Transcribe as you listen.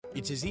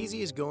It's as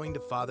easy as going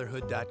to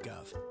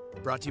fatherhood.gov.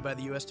 Brought to you by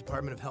the U.S.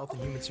 Department of Health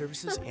and Human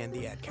Services and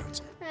the Ad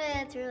Council.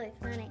 That's really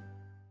funny.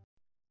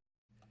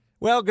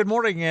 Well, good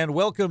morning and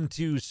welcome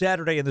to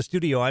Saturday in the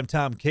Studio. I'm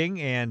Tom King,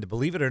 and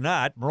believe it or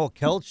not, Merle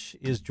Kelch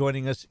is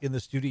joining us in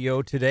the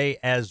studio today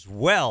as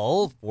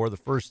well for the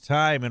first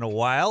time in a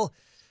while.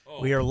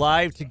 We are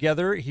live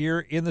together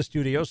here in the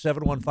studio.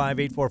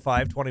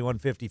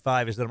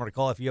 715-845-2155 is the number to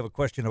call if you have a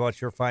question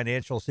about your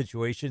financial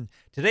situation.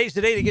 Today's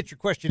the day to get your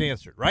question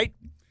answered, right?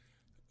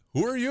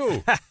 Who are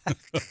you?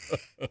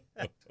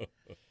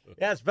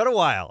 Yeah, it's been a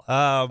while.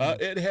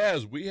 It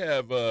has. We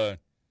have, I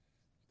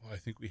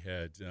think we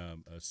had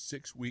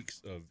 6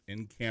 weeks of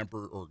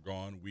in-camper or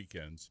gone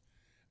weekends.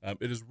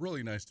 It is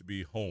really nice to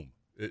be home.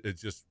 It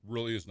just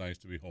really is nice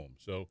to be home.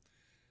 So,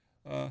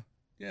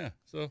 yeah,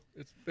 so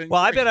it's been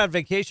Well, great. I've been on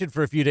vacation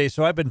for a few days,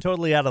 so I've been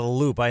totally out of the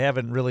loop. I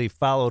haven't really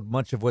followed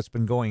much of what's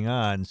been going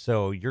on,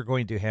 so you're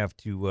going to have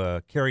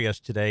to carry us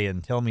today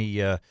and tell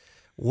me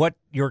what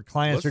your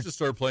clients Let's are. just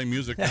start playing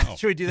music now.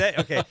 Should we do that?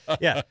 Okay,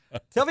 yeah.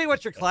 Tell me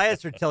what your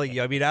clients are telling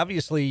you. I mean,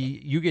 obviously,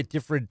 you get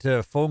different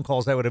phone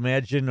calls, I would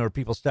imagine, or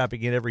people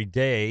stopping in every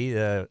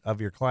day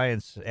of your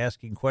clients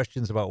asking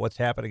questions about what's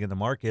happening in the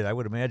market. I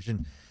would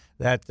imagine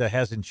that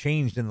hasn't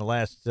changed in the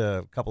last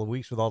couple of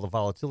weeks with all the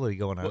volatility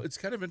going on. Well, it's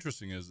kind of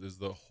interesting is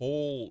the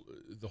whole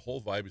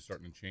vibe is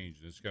starting to change,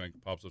 and it's kind of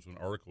pops up to an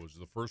article, which is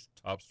the first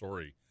top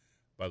story,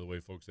 by the way,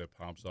 folks, that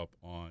pops up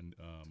on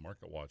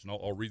Market Watch, and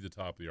I'll read the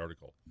top of the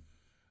article.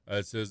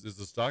 It says, "Is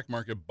the stock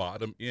market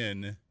bottom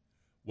in?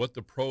 What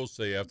the pros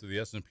say after the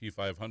S&P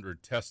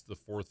 500 tests the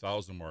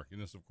 4,000 mark,"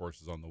 and this, of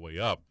course, is on the way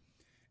up.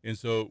 And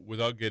so,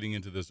 without getting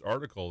into this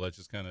article, that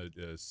just kind of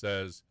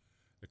says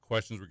the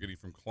questions we're getting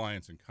from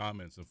clients and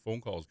comments and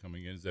phone calls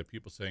coming in is that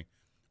people saying,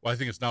 well, I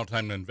think it's now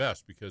time to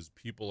invest because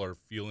people are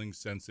feeling,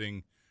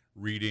 sensing,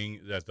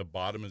 reading that the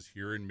bottom is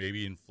here and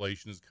maybe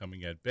inflation is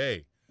coming at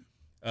bay.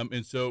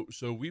 And so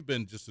we've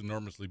been just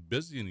enormously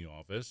busy in the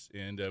office,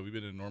 and we've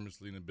been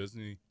enormously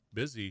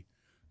busy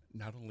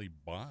not only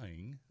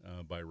buying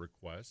by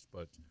request,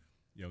 but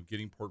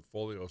getting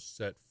portfolios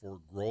set for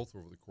growth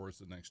over the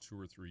course of the next 2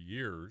 or 3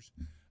 years,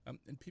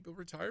 and people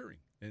retiring.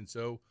 And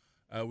so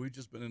we've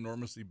just been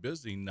enormously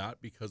busy,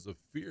 not because of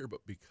fear,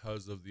 but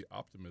because of the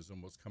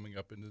optimism what's coming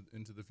up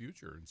into the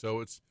future. And so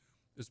it's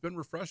been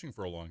refreshing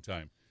for a long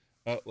time.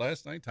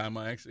 Last night, Tom,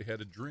 I actually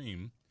had a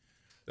dream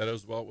that I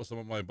was out with some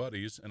of my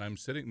buddies, and I'm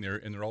sitting there,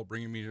 and they're all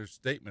bringing me their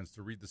statements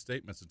to read the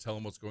statements and tell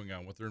them what's going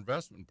on with their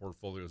investment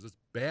portfolios. It's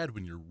bad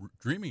when you're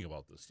dreaming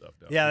about this stuff.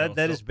 Yeah,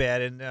 that is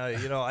bad. And,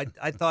 I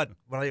thought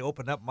when I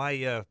opened up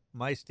my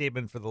my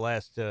statement for the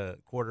last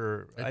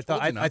quarter, I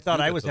thought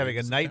I was having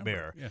a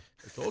nightmare. Yeah,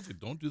 I told you,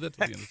 don't do that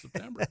till the end of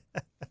September.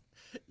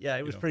 Yeah,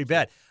 it was pretty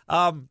bad.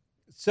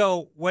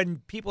 So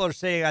when people are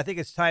saying, I think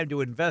it's time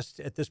to invest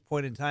at this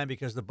point in time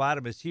because the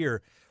bottom is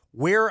here,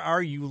 where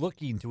are you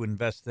looking to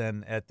invest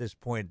then at this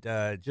point?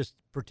 Just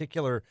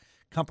particular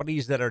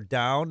companies that are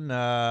down?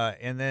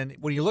 And then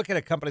when you look at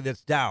a company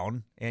that's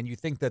down and you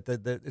think that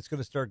it's going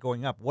to start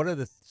going up, what are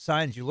the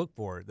signs you look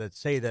for that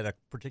say that a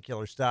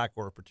particular stock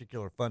or a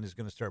particular fund is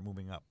going to start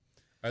moving up?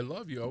 I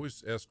love you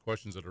always ask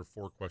questions that are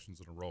 4 questions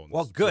in a row.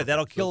 Well, good.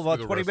 That'll kill about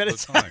 20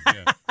 minutes.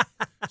 Yeah.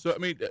 So, I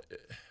mean,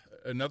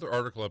 another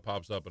article that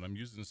pops up, and I'm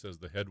using this as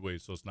the headway,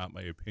 so it's not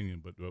my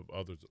opinion, but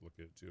others that look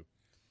at it too.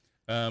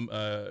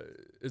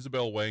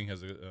 Isabel Wang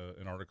has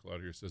an article out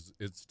here that says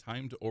it's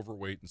time to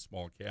overweight in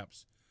small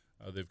caps.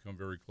 They've come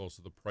very close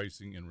to the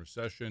pricing in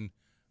recession,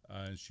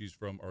 and she's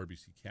from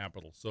RBC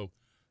Capital. So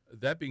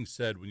that being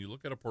said, when you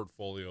look at a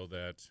portfolio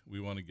that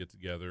we want to get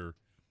together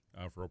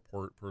for a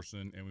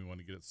person and we want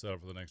to get it set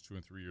up for the next 2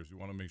 and 3 years, we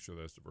want to make sure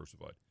that's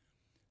diversified.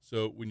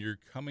 So when you're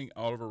coming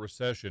out of a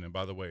recession, and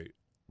by the way,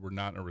 we're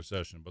not in a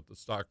recession, but the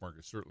stock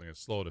market certainly has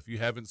slowed. If you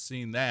haven't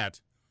seen that,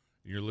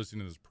 and you're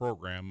listening to this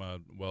program,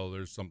 well,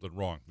 there's something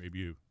wrong.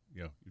 Maybe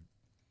you're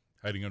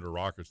hiding under a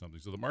rock or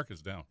something. So the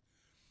market's down.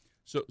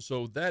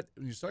 So that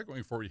when you start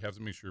going forward, you have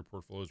to make sure your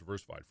portfolio is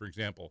diversified. For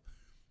example,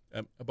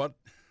 about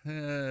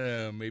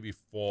maybe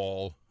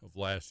fall of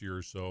last year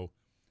or so,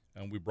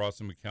 we brought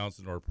some accounts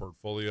into our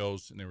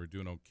portfolios, and they were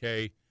doing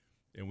okay.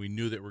 And we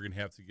knew that we're going to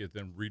have to get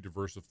them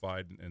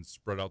re-diversified and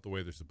spread out the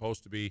way they're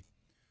supposed to be.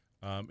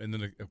 And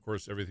then, of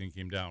course, everything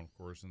came down, of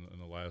course, in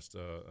the last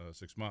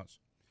 6 months.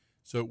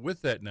 So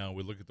with that now,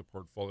 we look at the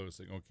portfolio and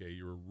say, okay,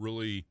 you're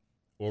really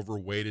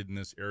overweighted in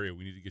this area.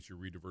 We need to get you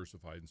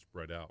re-diversified and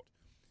spread out.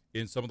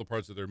 In some of the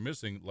parts that they're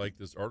missing, like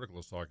this article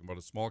is talking about,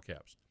 is small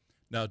caps.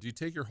 Now, do you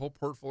take your whole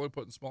portfolio and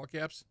put in small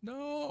caps?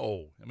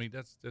 No. I mean,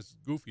 that's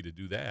goofy to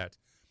do that.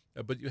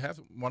 But you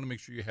want to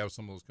make sure you have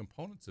some of those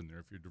components in there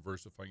if you're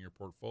diversifying your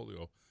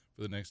portfolio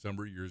for the next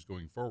number of years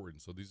going forward.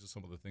 And so these are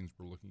some of the things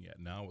we're looking at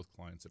now with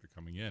clients that are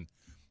coming in.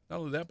 Not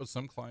only that, but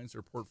some clients,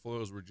 their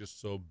portfolios were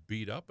just so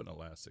beat up in the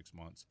last 6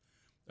 months.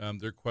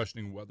 They're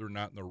questioning whether or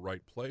not in the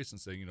right place and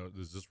saying,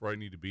 is this where I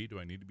need to be? Do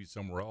I need to be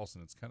somewhere else?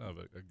 And it's kind of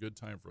a good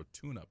time for a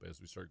tune-up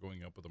as we start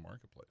going up with the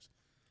marketplace.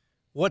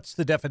 What's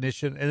the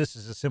definition, and this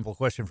is a simple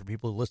question for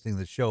people listening to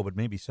the show, but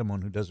maybe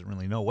someone who doesn't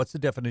really know, what's the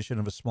definition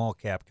of a small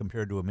cap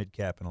compared to a mid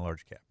cap and a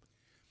large cap?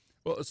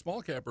 Well, a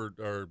small cap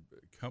are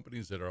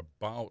companies that are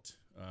about,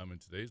 in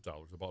today's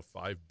dollars, about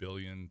 $5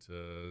 billion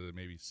to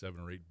maybe 7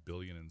 or 8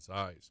 billion in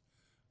size.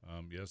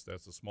 Yes,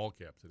 that's a small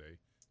cap today.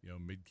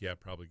 Mid cap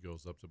probably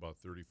goes up to about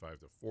 35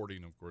 to 40,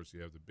 and of course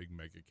you have the big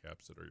mega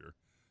caps that are your,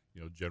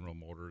 General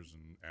Motors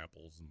and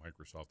Apples and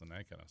Microsoft and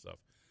that kind of stuff.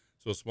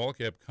 So a small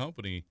cap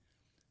company,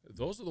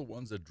 those are the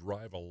ones that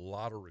drive a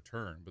lot of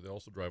return, but they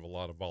also drive a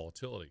lot of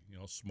volatility.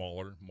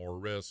 Smaller, more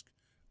risk,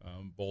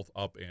 both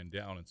up and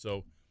down. And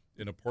so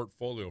in a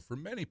portfolio for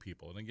many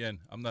people, and again,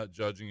 I'm not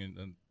judging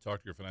and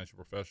talk to your financial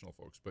professional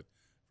folks, but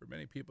for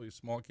many people,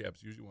 small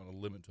caps usually want to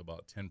limit to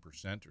about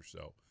 10% or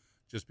so,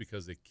 just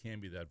because they can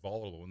be that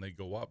volatile. When they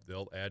go up,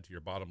 they'll add to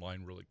your bottom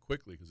line really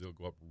quickly because they'll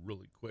go up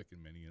really quick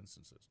in many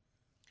instances.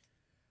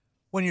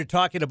 When you're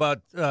talking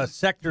about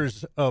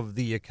sectors of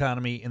the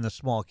economy in the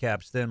small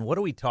caps, then what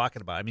are we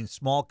talking about? I mean,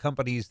 small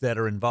companies that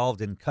are involved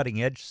in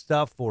cutting edge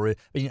stuff, or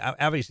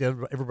obviously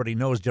everybody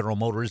knows General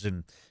Motors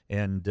and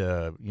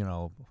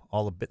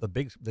all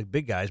the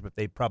big guys, but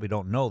they probably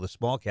don't know the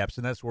small caps,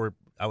 and that's where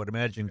I would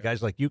imagine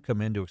guys like you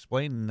come in to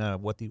explain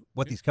what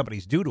these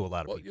companies do to a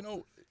lot of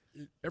people.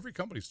 Every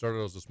company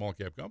started as a small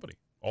cap company,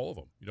 all of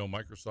them.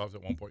 Microsoft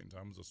at one point in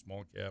time was a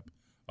small cap.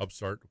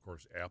 Upstart, of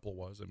course, Apple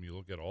was. I mean, you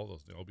look at all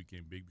those; they all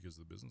became big because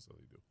of the business that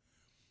they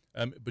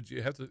do. But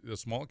you have to. The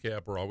small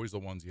cap are always the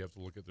ones you have to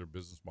look at their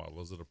business model.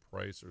 Is it a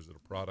price or is it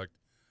a product?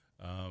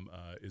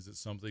 Is it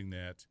something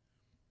that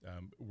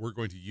we're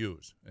going to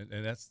use?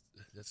 And that's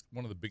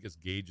one of the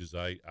biggest gauges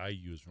I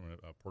use from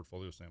a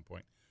portfolio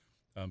standpoint.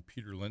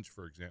 Peter Lynch,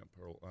 for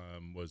example,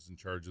 was in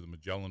charge of the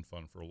Magellan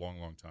Fund for a long,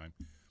 long time.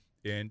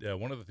 And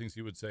one of the things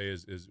he would say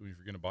is if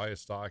you're going to buy a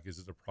stock, is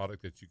it a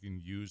product that you can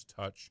use,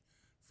 touch,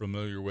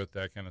 familiar with,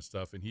 that kind of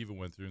stuff? And he even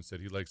went through and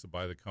said he likes to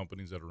buy the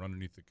companies that are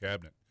underneath the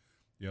cabinet,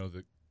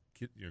 the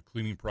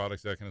cleaning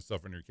products, that kind of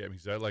stuff in your cabinet. He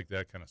said, I like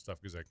that kind of stuff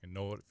because I can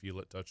know it, feel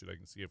it, touch it. I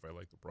can see if I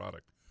like the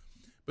product.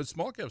 But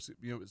small caps,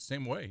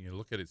 same way. You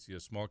look at it, see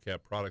a small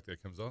cap product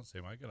that comes out and say,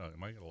 am I gonna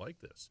like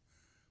this?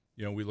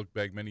 We looked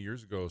back many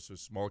years ago, so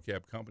small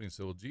cap companies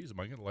said, well, geez, am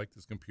I gonna like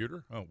this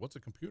computer? Oh, what's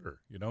a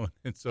computer?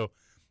 And so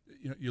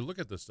you look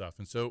at this stuff.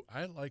 And so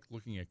I like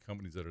looking at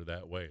companies that are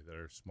that way, that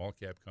are small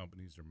cap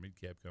companies or mid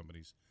cap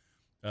companies.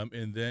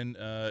 And then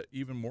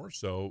even more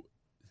so,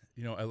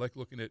 I like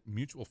looking at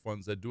mutual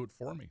funds that do it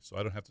for me, so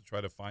I don't have to try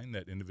to find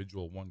that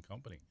individual one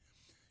company.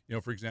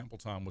 For example,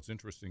 Tom, what's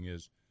interesting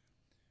is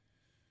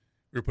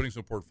we were putting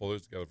some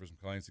portfolios together for some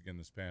clients again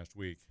this past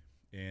week.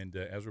 And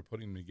as we're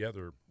putting them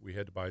together, we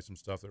had to buy some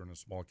stuff that are in a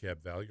small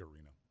cap value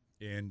arena.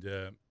 And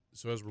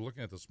so as we're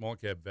looking at the small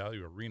cap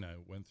value arena, I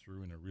went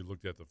through and I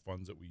re-looked at the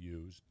funds that we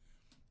use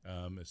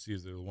to see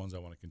if they're the ones I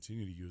want to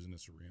continue to use in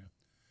this arena.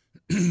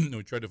 And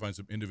we tried to find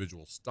some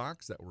individual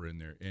stocks that were in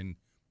there. And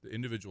the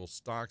individual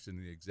stocks in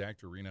the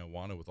exact arena I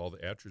wanted with all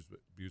the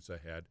attributes I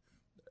had,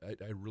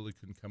 I really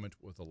couldn't come into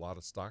with a lot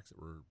of stocks that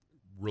were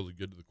really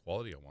good to the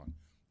quality I want.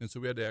 And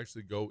so we had to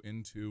actually go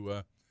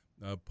into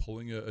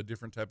pulling a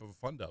different type of a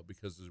fund out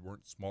because there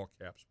weren't small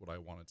caps what I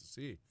wanted to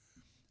see.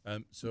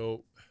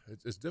 So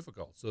it's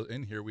difficult. So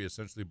in here we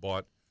essentially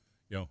bought,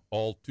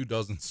 all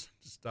 24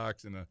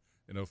 stocks in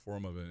a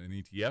form of an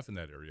ETF in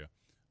that area.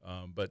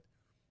 But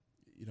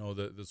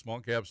the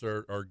small caps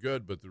are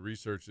good, but the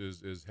research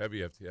is heavy.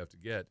 You have to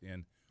get.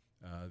 And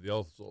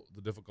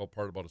the difficult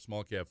part about a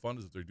small cap fund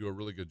is if they do a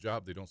really good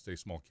job, they don't stay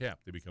small cap.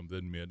 They become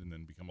then mid and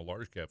then become a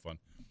large cap fund.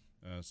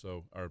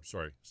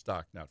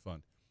 Stock, not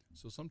fund.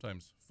 So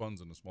sometimes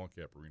funds in the small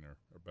cap arena are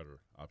a better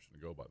option to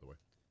go, by the way.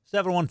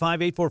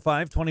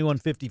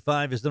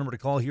 715-845-2155 is the number to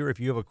call here. If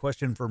you have a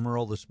question for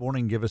Merle this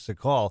morning, give us a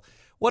call.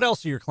 What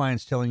else are your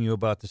clients telling you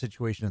about the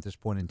situation at this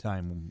point in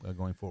time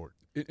going forward?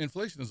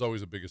 Inflation is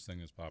always the biggest thing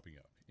that's popping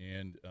up.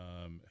 And,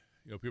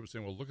 people are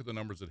saying, well, look at the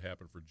numbers that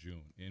happened for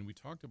June. And we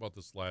talked about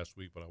this last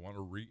week, but I want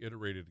to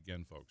reiterate it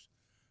again, folks.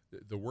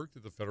 The work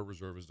that the Federal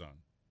Reserve has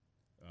done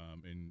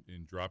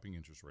in dropping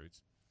interest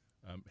rates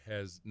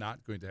has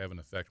not going to have an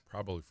effect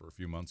probably for a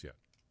few months yet.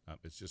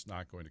 It's just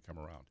not going to come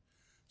around.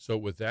 So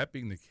with that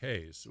being the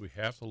case, we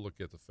have to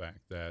look at the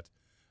fact that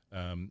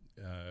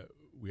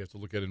we have to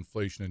look at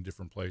inflation in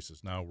different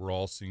places. Now, we're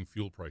all seeing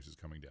fuel prices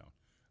coming down.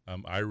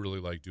 I really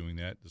like doing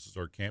that. This is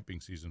our camping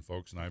season,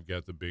 folks, and I've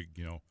got the big,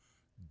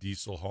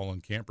 diesel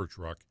hauling camper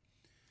truck.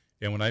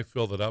 And when I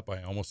fill it up,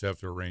 I almost have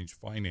to arrange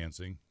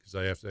financing because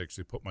I have to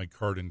actually put my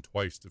card in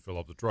twice to fill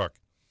up the truck.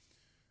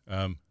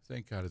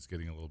 Thank God it's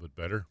getting a little bit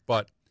better.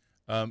 But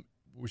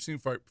we're seeing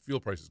fuel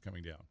prices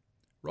coming down.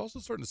 We're also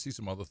starting to see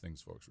some other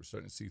things, folks. We're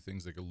starting to see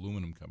things like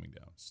aluminum coming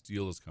down.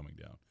 Steel is coming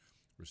down.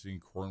 We're seeing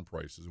corn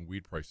prices and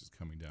wheat prices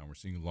coming down. We're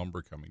seeing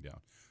lumber coming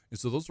down. And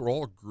so those are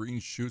all green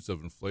shoots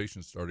of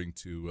inflation starting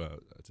to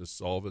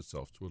solve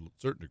itself to a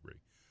certain degree.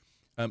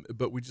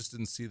 But we just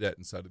didn't see that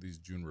inside of these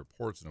June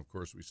reports. And, of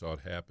course, we saw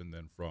it happen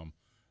then from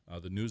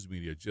the news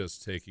media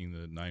just taking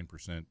the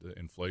 9%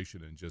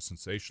 inflation and just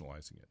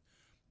sensationalizing it.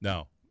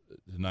 Now,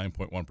 the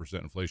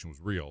 9.1% inflation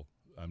was real.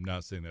 I'm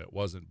not saying that it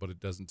wasn't, but it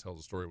doesn't tell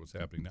the story of what's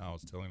happening now.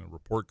 It's telling a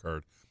report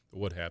card of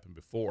what happened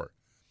before.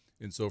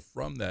 And so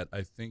from that,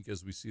 I think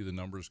as we see the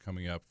numbers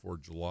coming up for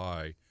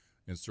July,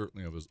 and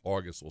certainly of as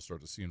August, we'll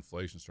start to see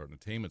inflation starting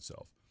to tame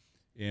itself.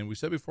 And we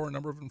said before, a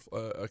number of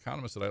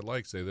economists that I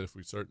like say that if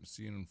we start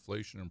seeing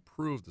inflation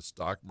improve, the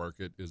stock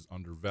market is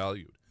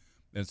undervalued.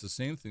 And it's the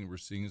same thing we're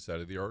seeing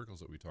inside of the articles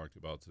that we talked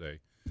about today.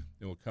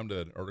 And we'll come to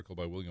that article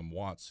by William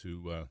Watts,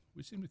 who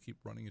we seem to keep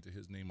running into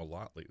his name a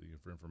lot lately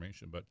for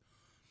information. But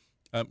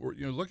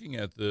we're looking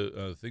at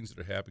the things that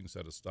are happening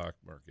inside the stock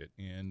market,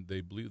 and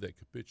they believe that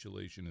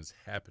capitulation is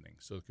happening.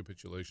 So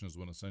capitulation is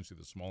when essentially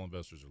the small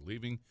investors are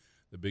leaving,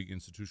 the big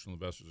institutional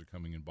investors are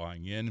coming and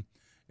buying in.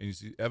 And you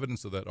see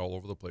evidence of that all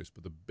over the place.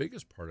 But the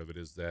biggest part of it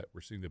is that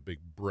we're seeing the big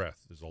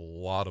breadth. There's a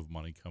lot of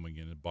money coming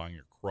in and buying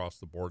across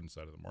the board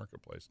inside of the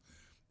marketplace.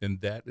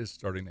 And that is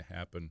starting to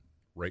happen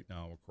right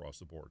now across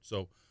the board.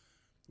 So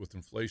with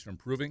inflation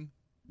improving,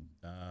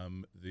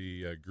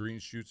 the green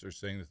shoots are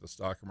saying that the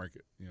stock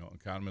market,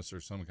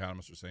 some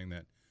economists are saying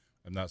that,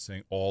 I'm not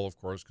saying all, of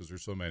course, because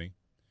there's so many,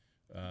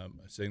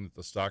 saying that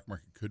the stock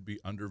market could be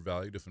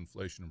undervalued if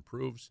inflation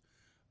improves.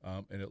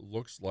 And it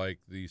looks like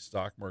the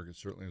stock market,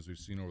 certainly as we've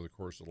seen over the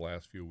course of the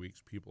last few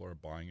weeks, people are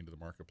buying into the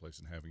marketplace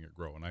and having it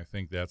grow. And I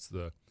think that's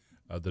the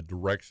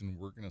direction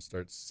we're going to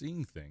start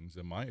seeing things,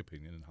 in my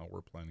opinion, and how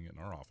we're planning it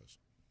in our office.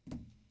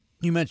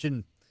 You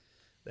mentioned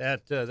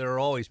that there are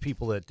always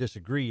people that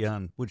disagree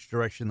on which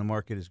direction the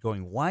market is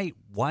going. Why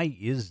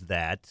is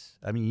that?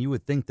 I mean, you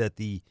would think that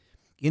the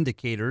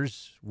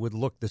indicators would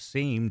look the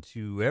same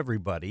to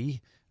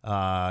everybody.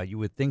 You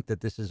would think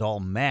that this is all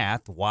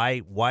math.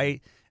 Why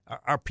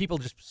are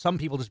some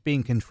people just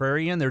being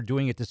contrarian? They're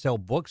doing it to sell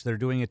books. They're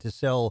doing it to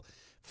sell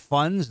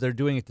funds. They're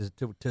doing it to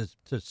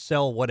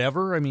sell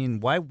whatever. I mean,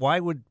 why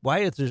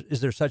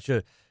is there such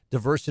a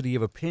diversity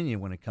of opinion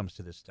when it comes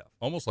to this stuff?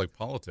 Almost like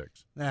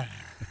politics.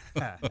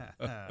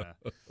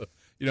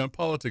 In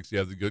politics, you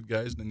have the good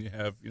guys, and then you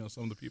have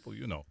some of the people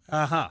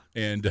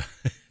And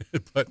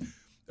but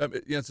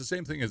it's the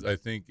same thing as I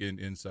think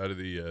inside of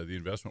the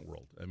investment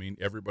world. I mean,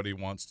 everybody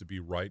wants to be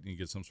right, and you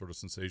get some sort of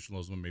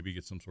sensationalism, and maybe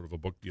get some sort of a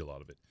book deal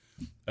out of it.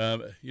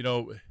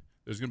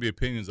 There's going to be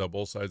opinions on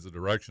both sides of the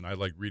direction. I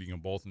like reading them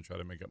both and try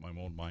to make up my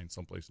own mind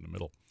someplace in the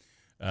middle.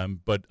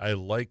 But I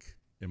like,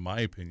 in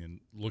my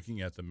opinion,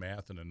 looking at the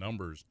math and the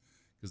numbers,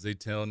 because they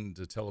tend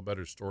to tell a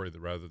better story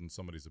rather than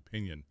somebody's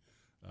opinion,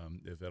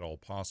 if at all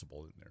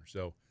possible in there.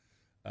 So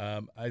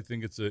I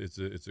think it's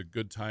a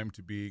good time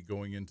to be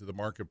going into the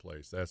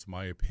marketplace. That's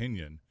my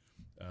opinion.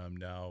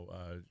 Now,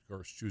 of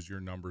course, choose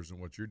your numbers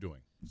and what you're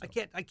doing. So.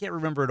 I can't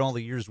remember in all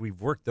the years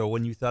we've worked, though,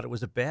 when you thought it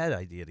was a bad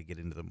idea to get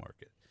into the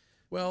market.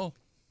 Well,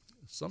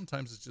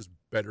 sometimes it's just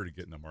better to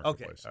get in the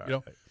marketplace. Okay,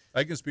 right.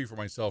 I can speak for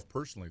myself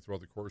personally throughout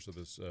the course of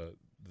this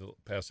the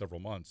past several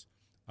months.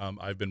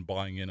 I've been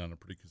buying in on a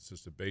pretty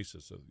consistent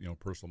basis of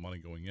personal money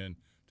going in,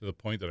 to the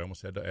point that I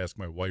almost had to ask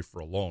my wife for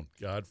a loan.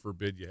 God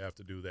forbid you have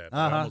to do that.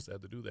 I almost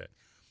had to do that.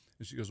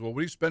 And she goes, well, what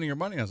are you spending your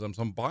money on? I said,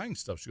 I'm buying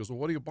stuff. She goes, well,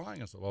 what are you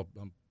buying? I said, well,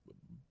 I'm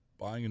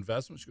buying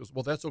investments. She goes,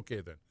 well, that's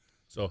okay then.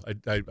 So I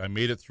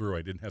made it through.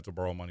 I didn't have to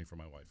borrow money from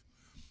my wife.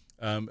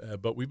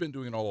 But we've been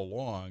doing it all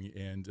along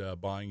and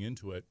buying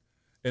into it.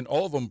 And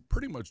all of them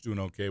pretty much doing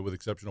okay, with the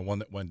exception of one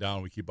that went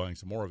down. We keep buying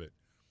some more of it.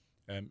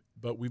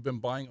 But we've been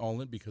buying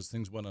all in because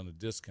things went on a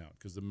discount,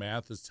 because the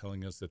math is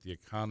telling us that the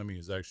economy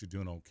is actually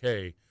doing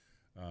okay.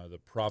 The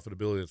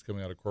profitability that's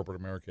coming out of corporate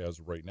America as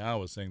of right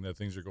now is saying that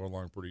things are going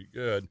along pretty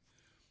good,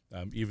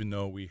 even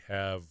though we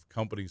have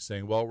companies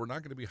saying, well, we're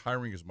not going to be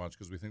hiring as much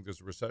because we think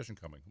there's a recession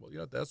coming.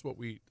 Well, that's what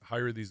we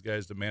hire these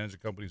guys to manage the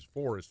companies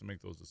for, is to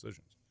make those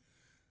decisions.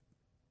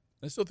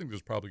 I still think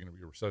there's probably going to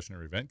be a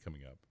recessionary event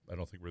coming up. I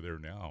don't think we're there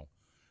now.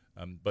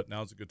 But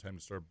now's a good time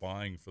to start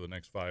buying for the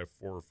next 4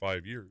 or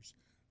 5 years,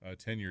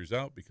 10 years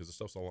out, because the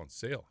stuff's all on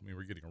sale. I mean,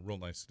 we're getting a real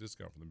nice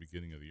discount from the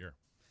beginning of the year.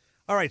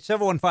 All right,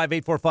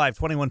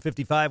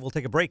 715-845-2155. We'll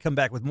take a break, come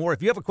back with more.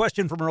 If you have a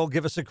question from Earl,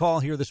 give us a call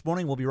here this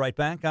morning. We'll be right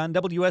back on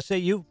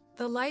WSAU.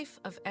 The life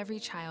of every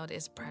child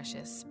is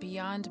precious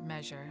beyond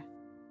measure.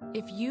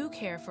 If you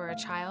care for a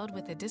child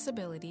with a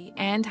disability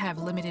and have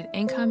limited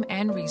income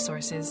and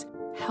resources,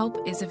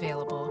 help is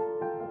available.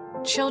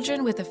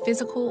 Children with a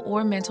physical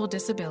or mental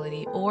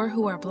disability or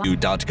who are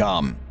blind.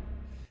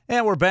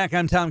 And we're back.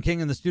 I'm Tom King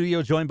in the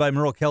studio, joined by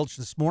Merle Kelch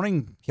this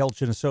morning,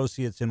 Kelch &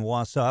 Associates in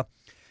Wausau.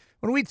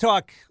 When we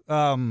talk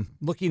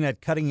looking at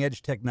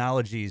cutting-edge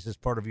technologies as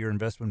part of your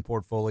investment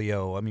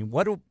portfolio, I mean,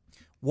 what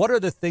are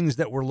the things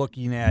that we're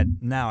looking at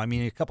now? I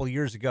mean, a couple of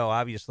years ago,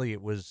 obviously,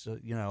 it was,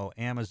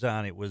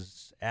 Amazon, it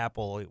was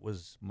Apple, it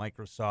was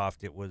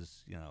Microsoft, it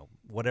was,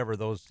 whatever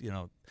those,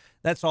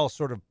 that's all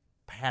sort of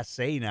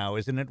passé now,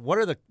 isn't it? What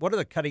are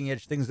the cutting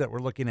edge things that we're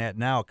looking at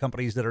now?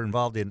 Companies that are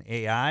involved in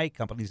AI,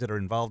 companies that are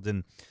involved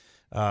in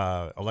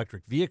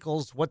electric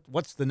vehicles.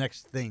 What's the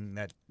next thing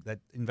that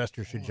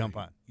investors should jump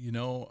on?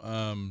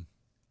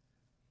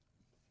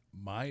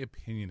 My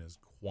opinion is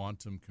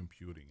quantum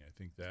computing. I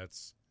think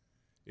that's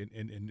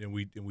and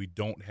we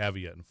don't have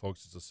it yet. And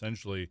folks, it's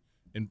essentially,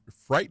 and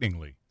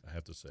frighteningly, I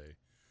have to say,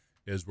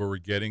 is where we're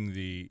getting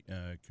the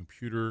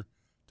computer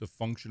to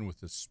function with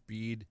the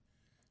speed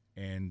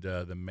and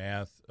the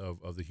math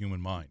of the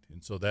human mind.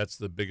 And so that's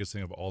the biggest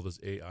thing of all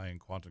this AI and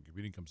quantum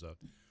computing comes out.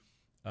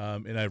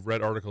 And I've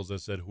read articles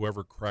that said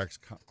whoever cracks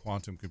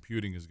quantum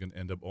computing is going to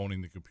end up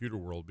owning the computer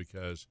world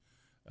because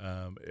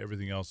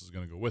everything else is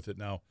going to go with it.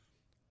 Now,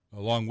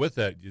 along with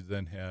that, you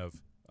then have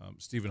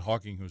Stephen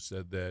Hawking, who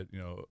said that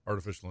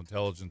artificial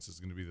intelligence is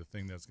going to be the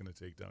thing that's going to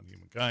take down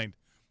humankind.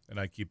 And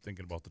I keep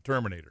thinking about the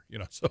Terminator.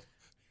 So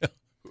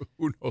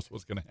who knows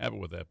what's going to happen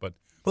with that? But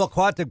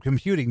quantum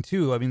computing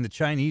too. I mean, the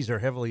Chinese are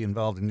heavily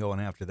involved in going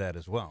after that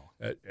as well.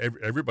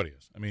 Everybody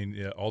is. I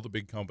mean, all the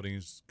big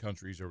countries,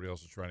 everybody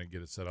else is trying to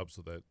get it set up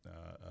so that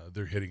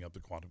they're hitting up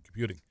the quantum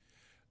computing.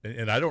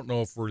 And I don't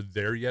know if we're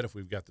there yet, if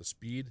we've got the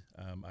speed.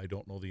 I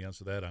don't know the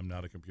answer to that. I'm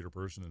not a computer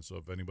person, and so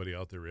if anybody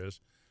out there is,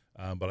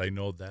 but I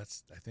know I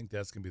think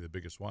that's going to be the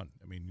biggest one.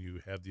 I mean, you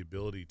have the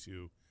ability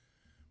to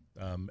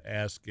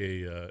ask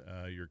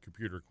your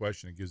computer a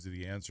question, it gives you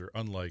the answer,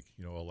 unlike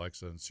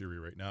Alexa and Siri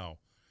right now,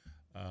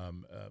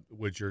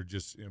 which are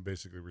just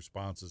basically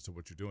responses to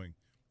what you're doing.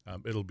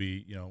 It'll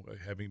be being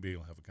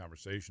able to have a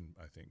conversation,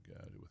 I think,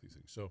 with these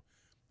things. So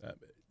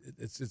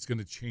it's going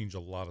to change a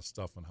lot of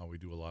stuff on how we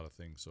do a lot of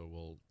things.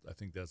 So I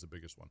think that's the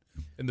biggest one.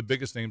 And the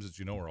biggest names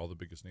that are all the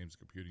biggest names of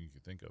computing you can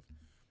think of.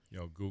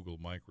 Google,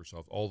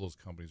 Microsoft, all those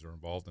companies are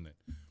involved in it.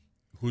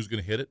 Who's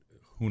going to hit it?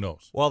 Who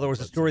knows? Well, there was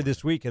a story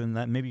this week, and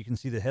that maybe you can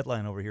see the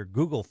headline over here.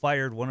 Google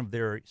fired one of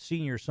their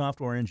senior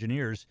software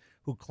engineers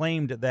who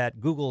claimed that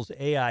Google's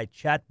AI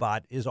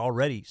chatbot is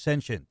already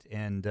sentient,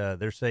 and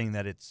they're saying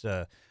that it's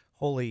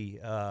wholly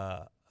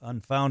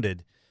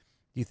unfounded.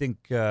 Do you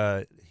think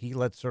he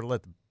let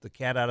the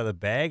cat out of the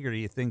bag, or do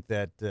you think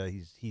that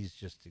he's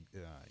just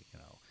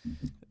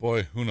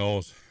Boy, who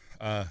knows?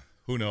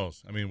 Who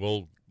knows? I mean,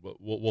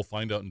 we'll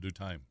find out in due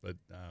time. But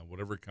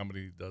whatever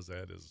company does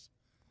that is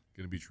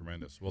going to be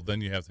tremendous. Well,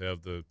 then you have to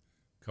have the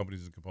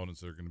companies and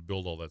components that are going to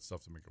build all that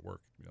stuff to make it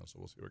work. So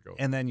we'll see where it goes.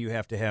 And then you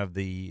have to have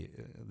the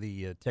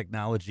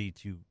technology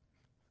to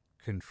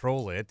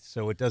control it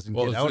so it doesn't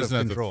get out of control.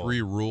 Isn't that the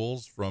 3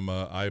 rules from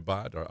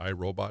iBot or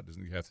iRobot?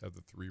 Doesn't you have to have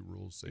the 3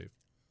 rules saved?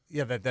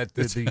 Yeah,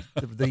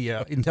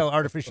 the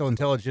artificial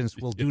intelligence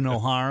will do no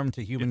harm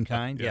to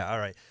humankind. Yeah, all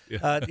right.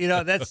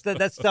 Yeah.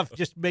 That stuff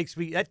just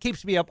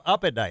keeps me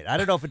up at night. I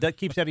don't know if it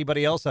keeps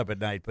anybody else up at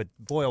night, but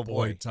boy, oh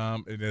boy.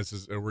 Tom, and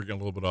we're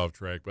getting a little bit off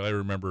track, but I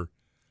remember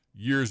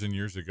years and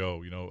years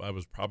ago, I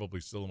was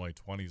probably still in my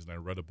 20s, and I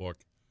read a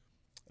book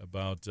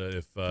about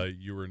if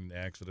you were in an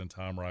accident,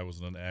 Tom, or I was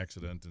in an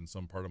accident, and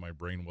some part of my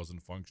brain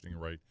wasn't functioning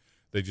right,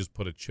 they just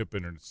put a chip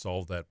in and it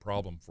solved that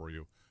problem for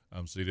you,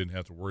 so you didn't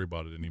have to worry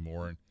about it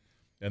anymore.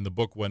 And the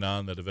book went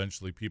on that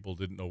eventually people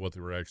didn't know what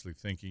they were actually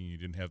thinking. You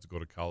didn't have to go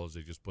to college.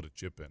 They just put a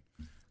chip in,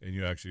 and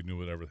you actually knew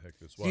whatever the heck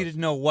this was. So you didn't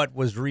know what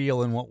was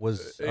real and what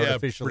was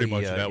artificially pretty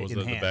much. That was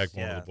enhanced. The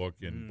backbone of the book,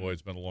 and boy,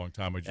 it's been a long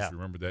time. I just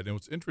remembered that. And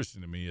what's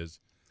interesting to me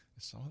is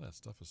some of that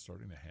stuff is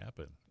starting to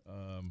happen.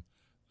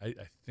 I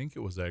think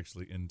it was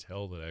actually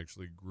Intel that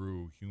actually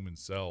grew human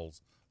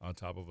cells on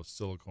top of a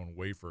silicone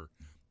wafer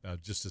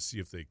just to see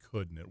if they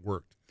could, and it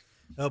worked.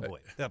 Oh, boy.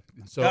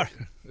 So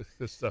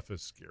this stuff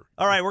is scary.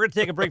 All right, we're going to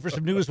take a break for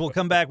some news. We'll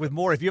come back with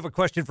more. If you have a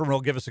question for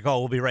Merle, give us a call.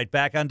 We'll be right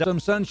back on some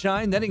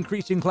sunshine, then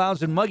increasing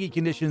clouds and muggy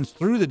conditions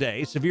through the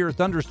day. Severe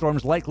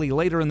thunderstorms likely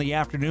later in the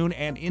afternoon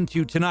and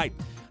into tonight.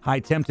 High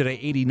temp today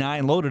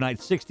 89, low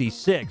tonight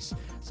 66.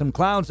 Some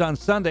clouds on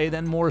Sunday,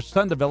 then more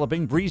sun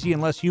developing, breezy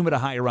and less humid, a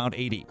high around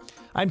 80.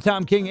 I'm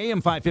Tom King,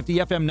 AM 550,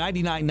 FM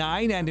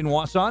 99.9, and in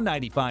Wausau,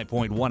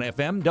 95.1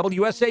 FM,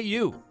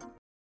 WSAU.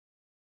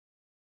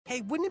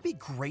 Hey, wouldn't it be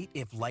great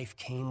if life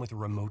came with a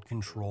remote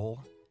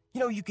control?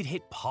 You could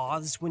hit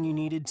pause when you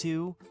needed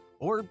to,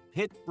 or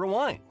hit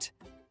rewind.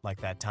 Like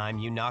that time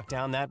you knocked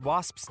down that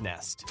wasp's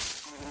nest.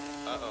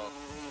 Uh-oh.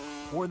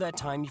 Or that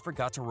time you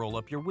forgot to roll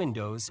up your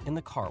windows in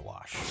the car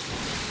wash.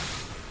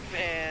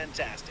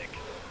 Fantastic.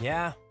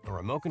 Yeah, a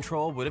remote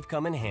control would have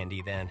come in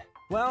handy then.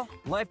 Well,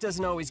 life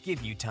doesn't always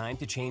give you time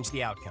to change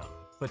the outcome.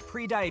 But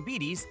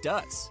prediabetes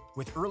does.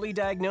 With early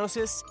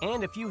diagnosis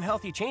and a few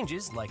healthy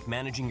changes like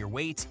managing your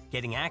weight,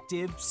 getting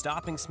active,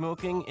 stopping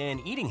smoking, and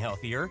eating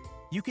healthier,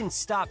 you can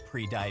stop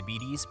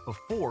prediabetes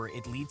before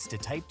it leads to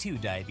type 2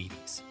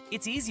 diabetes.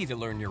 It's easy to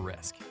learn your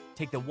risk.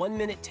 Take the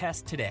 1-minute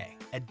test today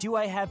at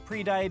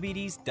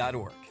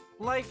doihaveprediabetes.org.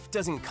 Life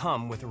doesn't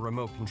come with a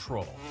remote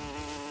control.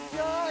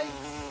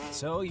 Yikes!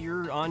 So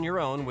you're on your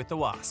own with the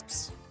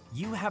wasps.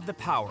 You have the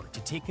power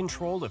to take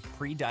control of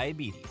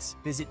prediabetes.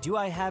 Visit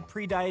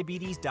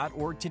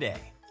doihaveprediabetes.org today.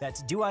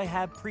 That's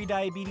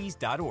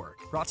doihaveprediabetes.org.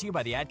 Brought to you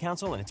by the Ad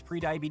Council and its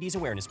Prediabetes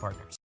Awareness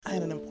Partners. I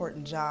had an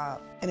important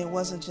job, and it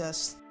wasn't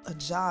just a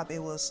job,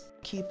 it was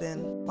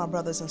keeping my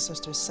brothers and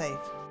sisters safe.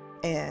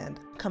 And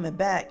coming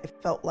back, it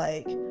felt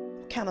like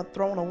kind of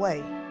thrown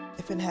away.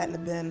 If it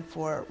hadn't been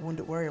for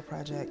Wounded Warrior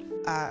Project,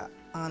 I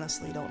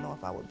honestly don't know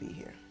if I would be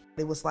here.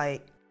 It was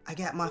like, I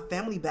got my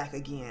family back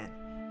again.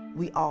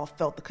 We all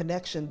felt the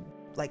connection,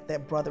 like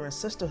that brother and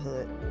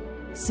sisterhood.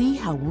 See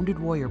how Wounded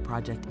Warrior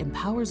Project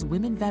empowers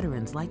women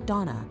veterans like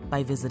Donna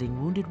by visiting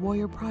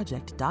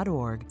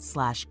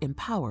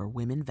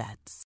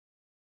woundedwarriorproject.org/empowerwomenvets.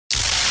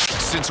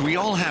 Since we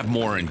all have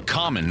more in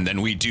common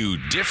than we do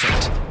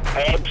different.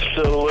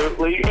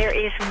 Absolutely. There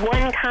is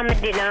one common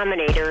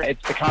denominator.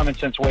 It's the common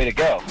sense way to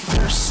go.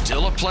 There's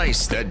still a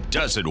place that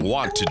doesn't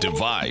want to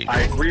divide.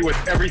 I agree with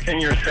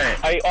everything you're saying.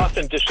 I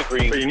often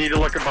disagree. But you need to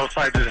look at both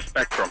sides of the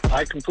spectrum.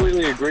 I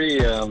completely agree.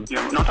 We're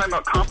not talking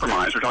about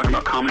compromise. We're talking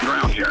about common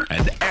ground here.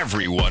 And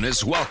everyone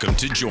is welcome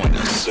to join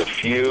us. The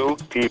few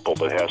people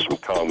that have some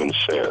common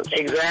sense.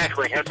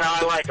 Exactly. That's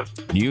how I like them.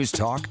 News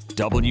Talk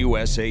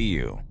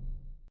WSAU.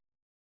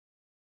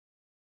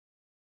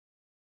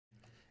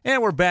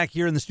 And we're back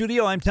here in the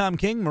studio. I'm Tom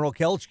King, Merle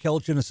Kelch,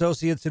 Kelch &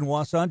 Associates in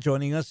Wausau,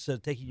 joining us,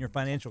 taking your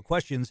financial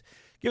questions.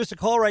 Give us a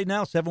call right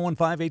now,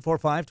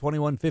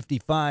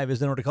 715-845-2155 is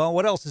the number to call.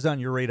 What else is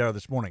on your radar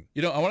this morning?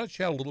 I want to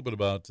chat a little bit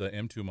about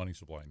M2 Money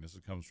Supply. And this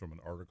comes from an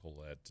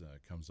article that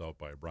comes out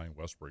by Brian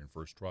Westbury in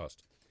First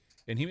Trust.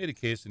 And he made a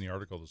case in the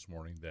article this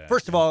morning that...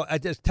 First of all, I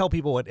just tell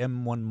people what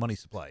M1 Money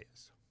Supply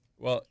is.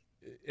 Well,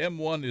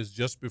 M1 is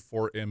just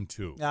before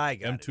M2. I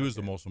got M2 is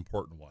the most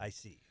important one. I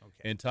see.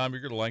 Okay. And, Tom,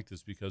 you're going to like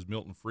this because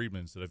Milton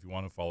Friedman said if you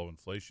want to follow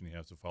inflation, you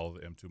have to follow the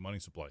M2 Money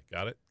Supply.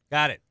 Got it?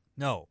 Got it.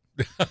 No.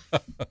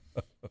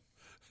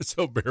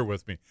 So bear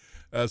with me.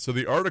 So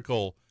the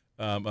article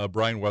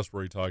Brian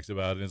Westbury talks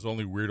about, and it's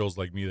only weirdos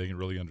like me that can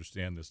really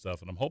understand this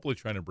stuff, and I'm hopefully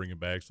trying to bring it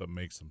back so it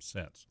makes some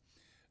sense.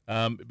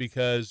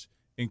 Because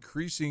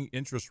increasing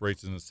interest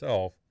rates in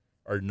itself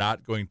are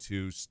not going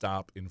to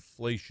stop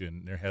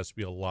inflation. There has to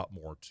be a lot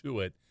more to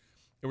it.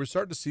 And we're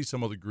starting to see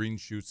some of the green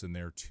shoots in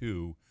there,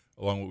 too,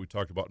 along with what we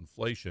talked about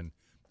inflation,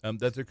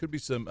 that there could be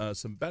some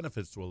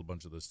benefits to a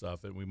bunch of this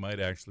stuff, and we might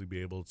actually be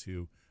able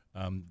to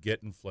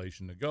get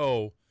inflation to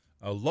go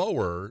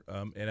lower,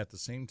 and at the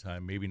same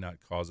time maybe not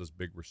cause this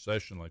big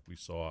recession like we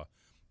saw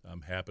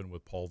happen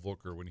with Paul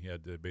Volcker when he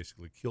had to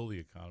basically kill the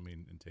economy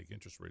and take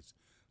interest rates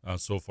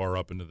so far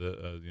up into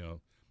the,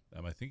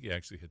 I think he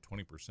actually hit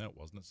 20%,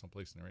 wasn't it,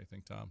 someplace in there, I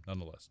think, Tom?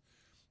 Nonetheless,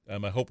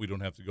 I hope we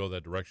don't have to go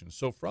that direction.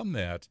 So from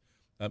that,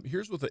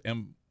 here's what the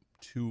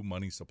M2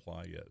 Money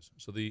Supply is.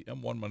 So the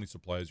M1 Money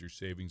Supply is your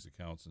savings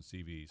accounts and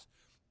CVs,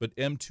 but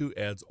M2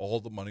 adds all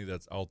the money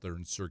that's out there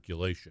in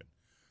circulation.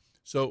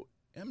 So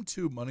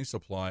M2 Money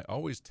Supply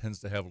always tends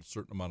to have a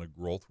certain amount of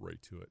growth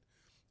rate to it.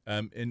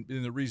 And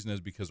the reason is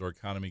because our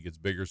economy gets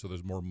bigger, so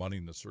there's more money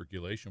in the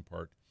circulation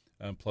part.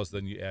 Plus,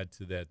 then you add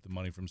to that the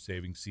money from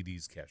savings,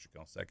 CDs, cash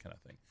accounts, that kind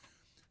of thing.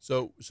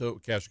 So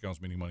cash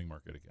accounts meaning money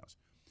market accounts.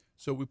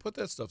 So we put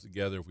that stuff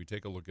together. If we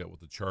take a look at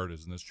what the chart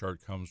is, and this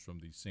chart comes from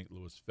the St.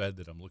 Louis Fed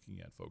that I'm looking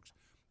at, folks,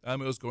 it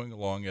was going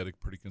along at a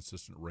pretty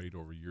consistent rate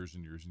over years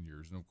and years and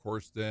years. And, of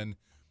course, then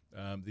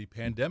the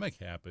pandemic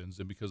happens,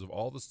 and because of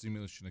all the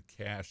stimulation of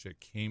cash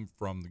that came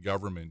from the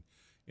government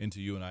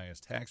into you and I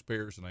as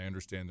taxpayers, and I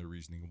understand the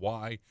reasoning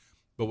why,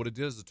 but what it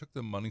did is it took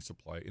the money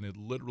supply, and it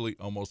literally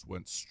almost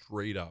went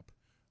straight up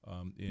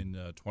in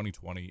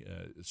 2020,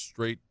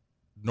 straight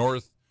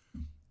north,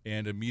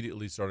 and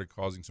immediately started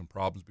causing some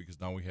problems because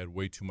now we had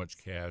way too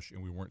much cash,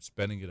 and we weren't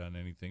spending it on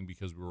anything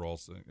because we were all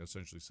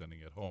essentially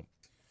sending it home.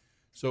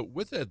 So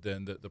with that,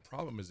 then, the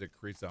problem is it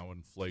creates now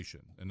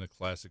inflation in the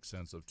classic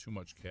sense of too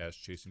much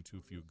cash chasing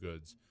too few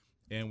goods.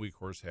 And we, of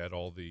course, had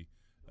all the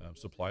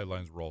supply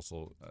lines were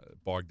also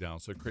bogged down.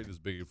 So it created this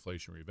big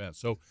inflationary event.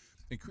 So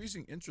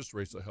increasing interest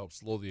rates will help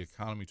slow the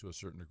economy to a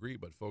certain degree.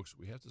 But, folks,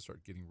 we have to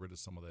start getting rid of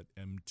some of that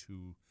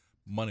M2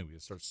 money. We have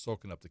to start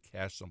soaking up the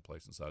cash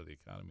someplace inside of the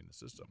economy and the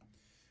system.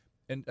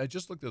 And I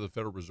just looked at the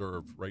Federal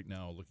Reserve right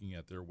now, looking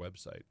at their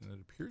website, and it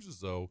appears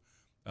as though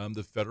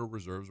the Federal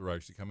Reserves are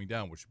actually coming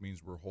down, which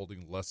means we're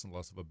holding less and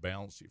less of a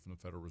balance sheet from the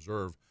Federal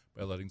Reserve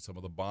by letting some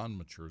of the bond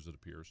mature, as it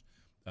appears.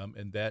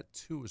 And that,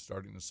 too, is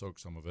starting to soak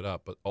some of it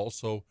up. But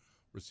also,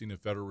 we're seeing the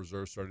Federal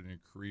Reserve starting to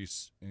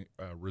increase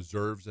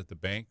reserves at the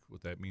bank.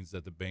 What that means is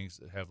that the banks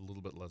have a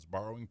little bit less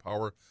borrowing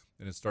power,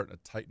 and it's starting to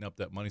tighten up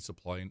that money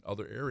supply in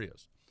other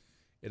areas.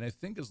 And I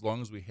think as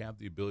long as we have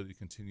the ability to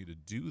continue to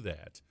do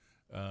that,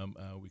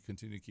 we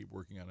continue to keep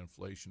working on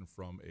inflation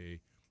from a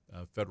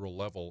federal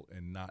level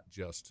and not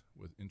just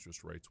with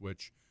interest rates,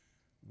 which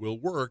will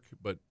work,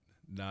 but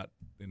not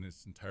in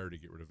its entirety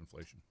get rid of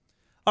inflation.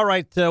 All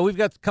right, we've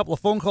got a couple of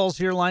phone calls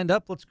here lined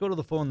up. Let's go to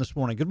the phone this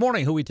morning. Good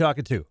morning. Who are we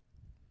talking to?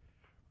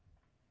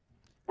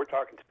 We're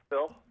talking to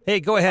Bill. Hey,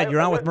 go ahead. You're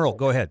on with Merle.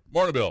 Go ahead.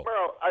 Morning, Bill.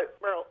 Merle,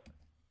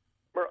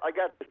 I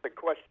got just a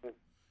question.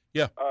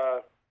 Yeah.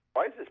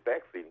 Why is this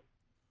back feeding?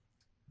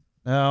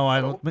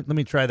 No, let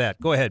me try that.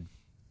 Go ahead.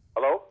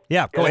 Hello?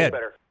 Yeah, go ahead.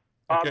 Better.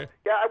 Okay.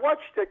 Yeah, I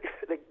watched the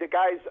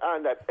guys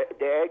on the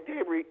Ag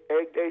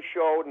Day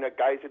show and the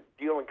guys that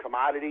deal in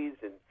commodities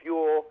and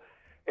fuel,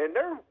 and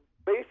they're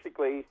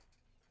basically,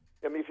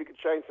 I mean, if you could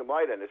shine some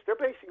light on this, they're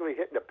basically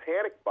hitting the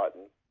panic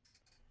button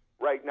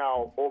right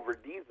now over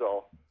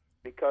diesel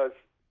because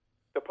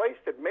the place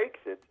that makes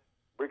it,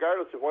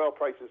 regardless if oil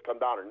prices come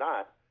down or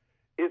not,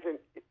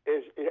 hasn't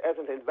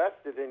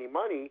invested any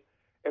money,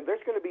 and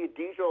there's going to be a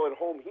diesel and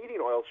home heating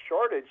oil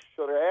shortage.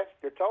 So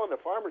they're telling the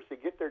farmers to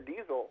get their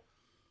diesel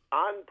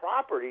on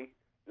property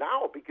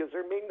now because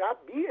there may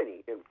not be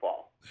any in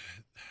fall.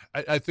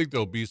 I think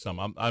there'll be some.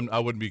 I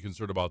wouldn't be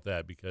concerned about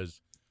that because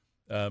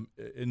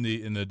in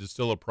the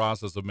distillate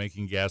process of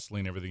making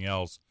gasoline and everything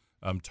else,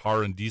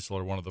 tar and diesel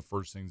are one of the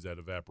first things that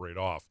evaporate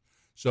off.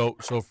 So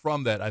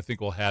from that, I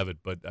think we'll have it,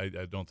 but I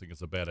don't think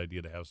it's a bad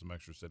idea to have some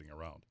extra sitting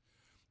around.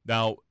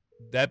 Now,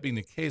 that being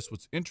the case,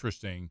 what's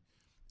interesting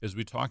is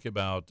we talk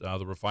about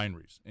the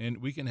refineries,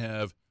 and we can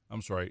have,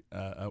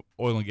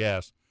 oil and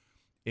gas.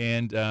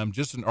 And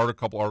just a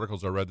couple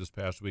articles I read this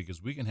past week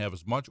is we can have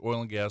as much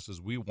oil and gas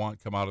as we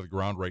want come out of the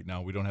ground right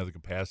now. We don't have the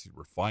capacity to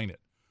refine it.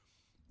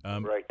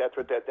 Right. That's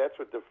what the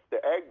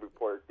ag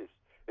report is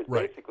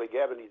right. Basically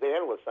having these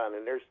analysts on,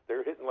 and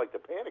they're hitting like the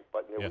panic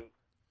button. Yeah.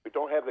 We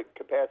don't have the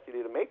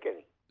capacity to make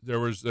any. There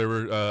were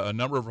a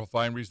number of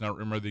refineries, and I don't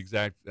remember the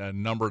exact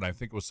number, and I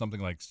think it was something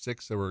like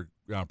 6 that were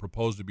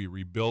proposed to be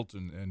rebuilt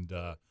and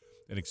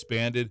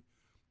expanded.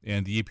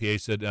 And the EPA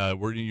said,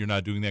 you're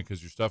not doing that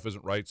because your stuff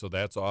isn't right, so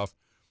that's off.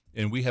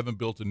 And we haven't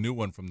built a new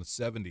one from since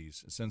the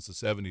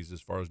 70s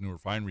as far as new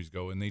refineries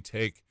go, and they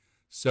take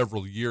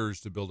several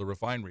years to build a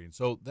refinery. And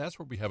so that's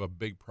where we have a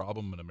big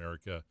problem in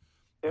America,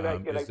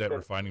 is that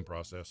refining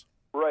process.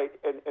 Right,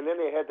 and then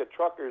they had the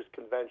truckers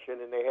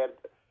convention, and they had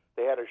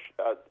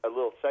a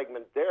little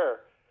segment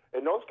there,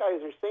 and those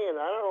guys are saying,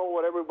 I don't know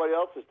what everybody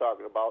else is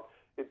talking about,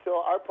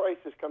 until our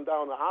prices come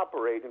down to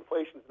operate,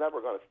 inflation's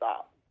never going to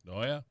stop.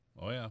 Oh yeah,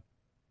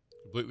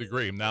 completely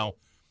agree. Now,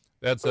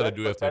 that said, I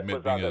do have to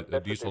admit, being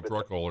a diesel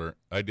truck holder,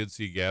 I did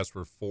see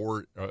diesel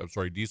for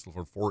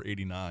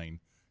 $4.89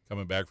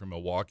 coming back from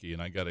Milwaukee,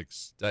 and I got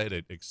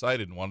excited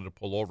and wanted to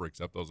pull over,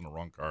 except I was in the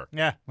wrong car.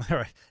 Yeah,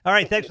 all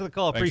right. Thanks for the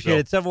call. Appreciate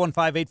it.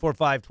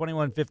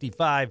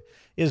 715-845-2155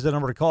 is the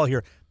number to call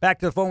here. Back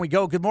to the phone we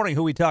go. Good morning.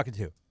 Who are we talking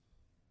to?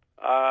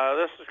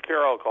 This is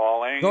Carol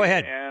calling. Go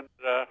ahead. And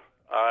the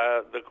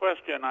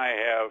question I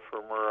have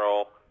for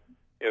Merle,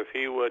 if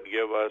he would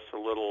give us a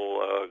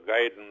little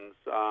guidance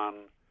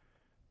on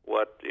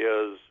what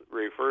is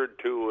referred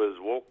to as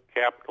woke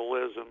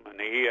capitalism and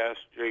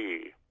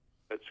ESG.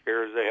 It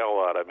scares the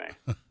hell out of me.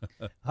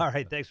 All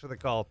right, thanks for the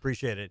call.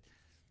 Appreciate it.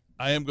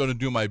 I am going to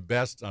do my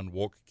best on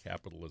woke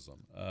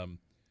capitalism.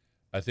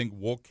 I think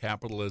woke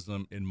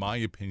capitalism, in my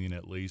opinion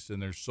at least,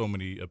 and there's so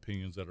many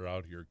opinions that are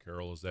out here,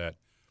 Carol, is that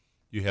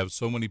you have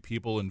so many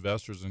people,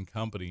 investors in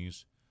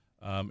companies,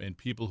 and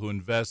people who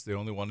invest, they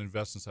only want to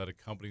invest inside of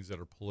companies that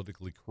are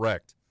politically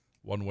correct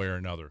one way or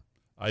another.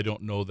 I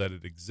don't know that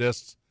it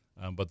exists,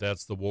 but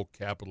that's the woke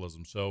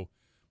capitalism. So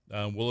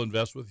we'll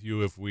invest with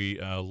you if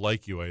we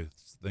like you, I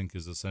think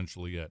is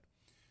essentially it.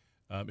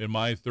 In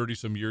my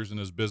 30-some years in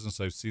this business,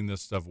 I've seen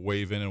this stuff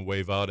wave in and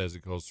wave out as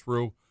it goes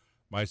through.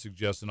 My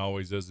suggestion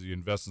always is that you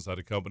invest inside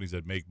of companies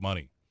that make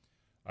money.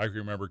 I can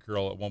remember,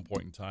 Carol, at one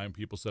point in time,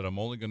 people said, I'm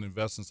only going to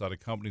invest inside of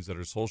companies that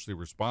are socially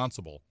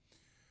responsible.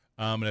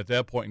 And at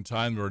that point in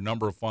time, there were a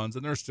number of funds,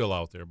 and they're still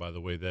out there, by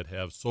the way, that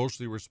have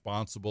socially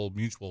responsible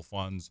mutual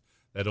funds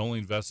that only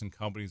invest in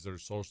companies that are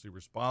socially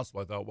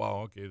responsible. I thought, wow,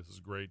 okay, this is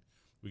great.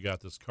 We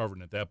got this covered.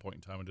 And at that point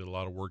in time, I did a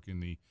lot of work in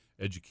the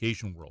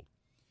education world.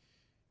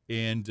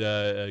 And,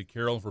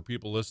 Carol, for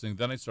people listening,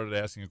 then I started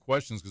asking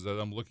questions because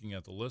I'm looking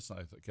at the list, and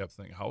I kept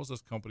thinking, how is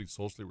this company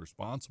socially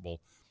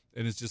responsible?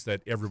 And it's just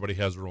that everybody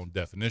has their own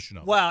definition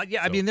of it. Well,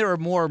 yeah, so, I mean, there are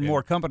more and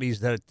more companies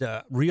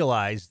that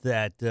realize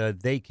that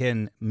they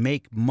can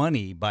make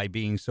money by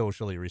being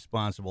socially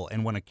responsible.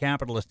 And when a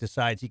capitalist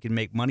decides he can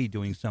make money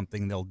doing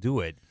something, they'll do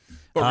it.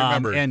 But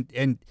remember,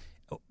 and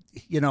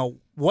you know,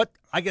 what's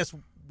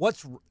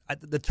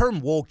the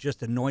term woke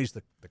just annoys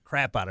the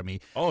crap out of me.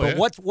 Oh, but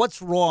yeah.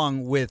 What's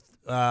wrong with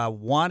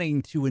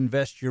wanting to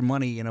invest your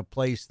money in a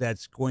place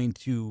that's going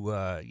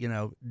to,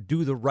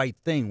 do the right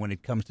thing when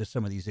it comes to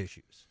some of these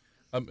issues?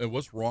 And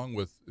what's wrong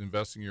with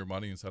investing your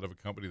money inside of a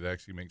company that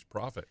actually makes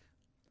profit?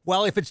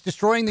 Well, if it's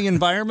destroying the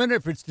environment,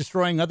 if it's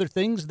destroying other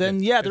things, then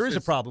there is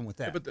a problem with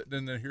that. Yeah, but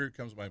then here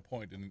comes my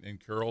point.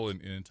 And Carol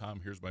and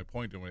Tom, here's my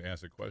point. And when I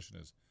ask the question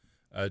is,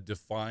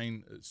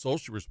 define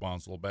socially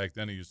responsible. Back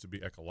then it used to be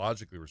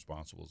ecologically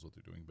responsible is what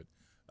they're doing. But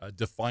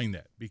define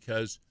that,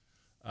 because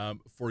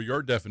for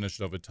your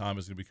definition of it, Tom,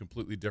 is going to be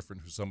completely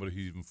different from somebody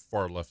who's even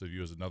far left of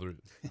you as another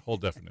whole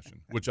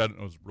definition, which I don't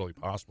know is really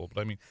possible.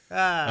 But I mean,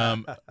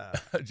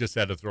 just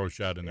had to throw a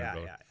shot in there.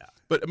 Yeah.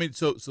 But I mean,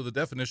 so the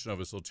definition of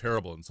it is so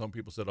terrible. And some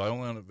people said, I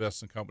only want to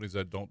invest in companies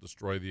that don't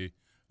destroy the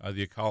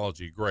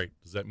ecology. Great.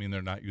 Does that mean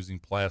they're not using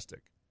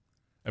plastic?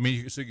 I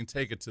mean, so you can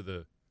take it to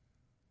the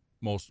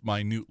most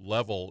minute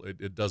level.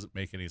 It doesn't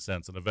make any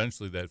sense. And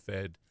eventually that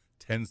fad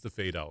tends to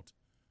fade out.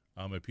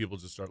 And people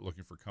just start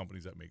looking for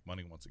companies that make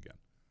money once again.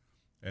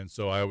 And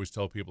so I always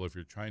tell people, if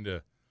you're trying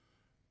to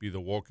be the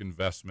woke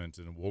investment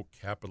and woke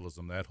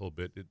capitalism, that whole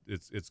bit,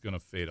 it's going to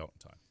fade out in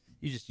time.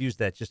 You just used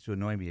that just to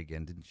annoy me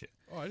again, didn't you?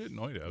 Oh, I didn't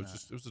annoy you.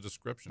 It was a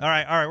description. All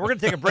right. We're going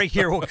to take a break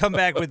here. We'll come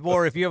back with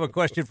more. If you have a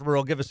question for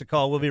Earl, give us a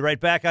call. We'll be right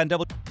back on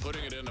Double.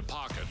 Putting it in the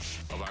pockets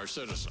of our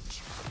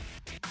citizens.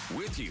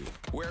 With you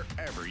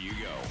wherever you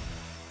go.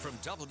 From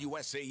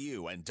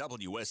WSAU and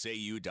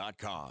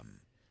WSAU.com.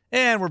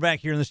 And we're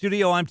back here in the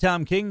studio. I'm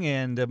Tom King,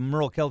 and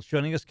Merle Kelch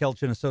joining us,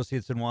 Kelch &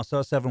 Associates in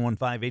Wausau,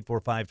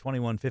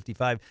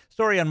 715-845-2155.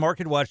 Story on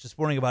Market Watch this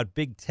morning about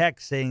big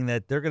tech saying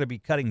that they're going to be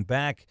cutting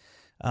back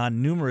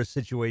on numerous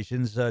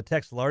situations.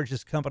 Tech's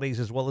largest companies,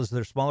 as well as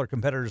their smaller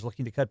competitors,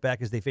 looking to cut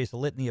back as they face a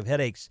litany of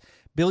headaches.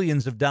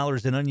 Billions of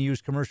dollars in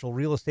unused commercial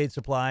real estate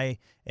supply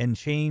and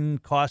chain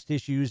cost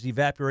issues,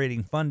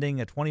 evaporating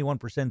funding, a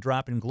 21%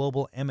 drop in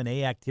global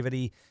M&A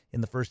activity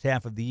in the first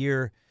half of the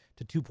year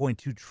to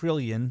 $2.2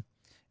 trillion,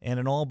 and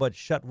an all but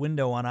shut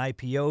window on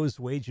IPOs,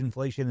 wage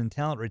inflation, and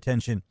talent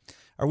retention.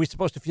 Are we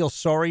supposed to feel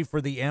sorry for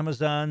the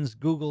Amazons,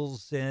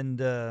 Googles, and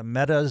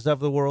Metas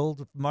of the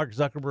world? Mark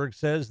Zuckerberg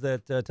says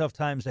that tough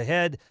times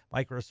ahead,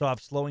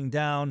 Microsoft slowing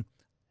down,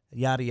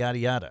 yada, yada,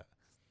 yada.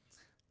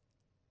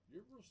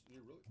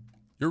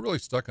 You're really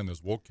stuck on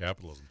this woke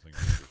capitalism thing.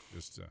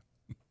 Just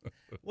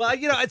Well,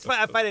 you know, I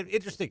find it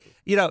interesting.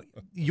 You know,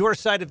 your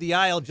side of the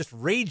aisle just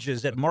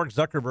rages at Mark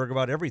Zuckerberg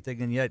about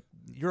everything, and yet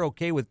you're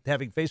okay with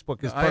having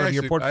Facebook as part of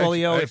your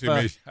portfolio.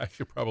 I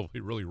should probably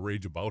really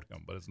rage about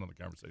him, but it's another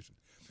conversation.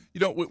 You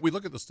know, we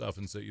look at the stuff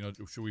and say, you know,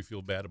 should we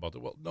feel bad about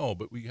it? Well, no,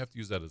 but we have to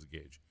use that as a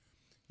gauge.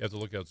 You have to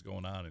look at what's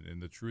going on,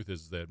 and the truth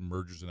is that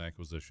mergers and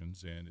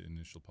acquisitions and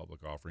initial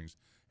public offerings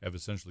have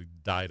essentially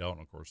died out in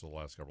the course of the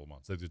last couple of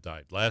months. They just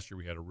died. Last year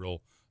we had a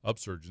real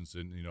upsurge in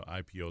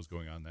IPOs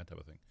going on, that type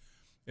of thing.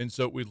 And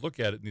so we look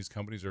at it, and these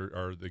companies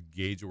are the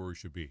gauge of where we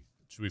should be.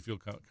 Should we feel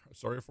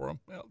sorry for them?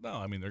 Well, no.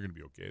 I mean, they're going to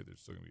be okay. They're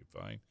still going to be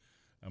fine.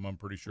 I'm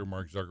pretty sure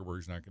Mark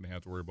Zuckerberg's not going to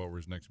have to worry about where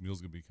his next meal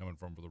is going to be coming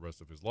from for the rest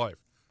of his life.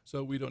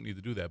 So we don't need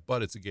to do that,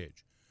 but it's a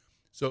gauge.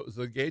 So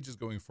the gauge is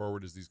going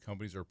forward is these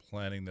companies are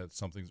planning that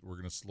we're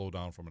going to slow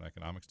down from an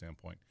economic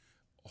standpoint.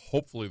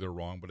 Hopefully they're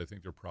wrong, but I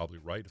think they're probably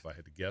right. If I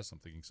had to guess, I'm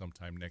thinking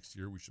sometime next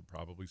year we should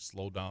probably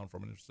slow down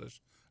from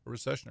a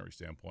recessionary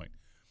standpoint.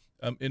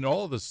 And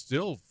all of this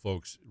still,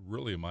 folks,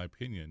 really, in my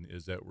opinion,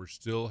 is that we're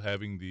still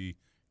having the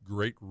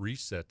great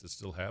reset that's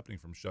still happening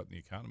from shutting the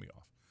economy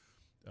off.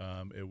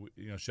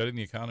 Shutting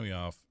the economy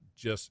off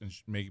and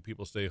making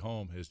people stay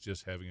home is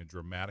just having a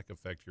dramatic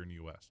effect here in the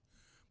U.S.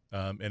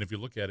 And if you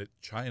look at it,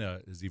 China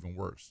is even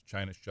worse.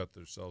 China shut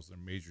their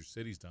major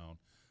cities down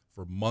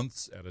for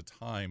months at a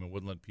time and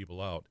wouldn't let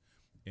people out.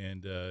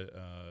 And their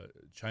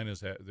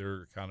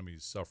economy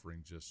is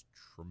suffering just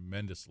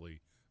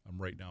tremendously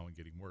right now and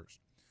getting worse.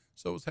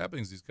 So what's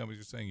happening is these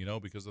companies are saying,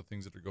 because of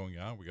things that are going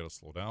on, we got to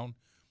slow down.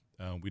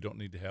 We don't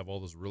need to have all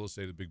this real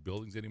estate at big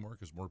buildings anymore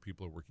because more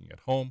people are working at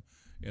home.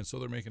 And so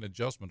they're making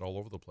adjustment all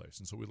over the place.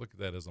 And so we look at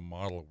that as a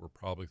model where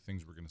probably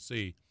things we're going to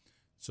see.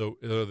 So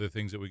are there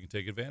things that we can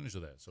take advantage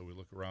of that? So we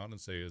look around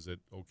and say, is it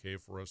okay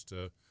for us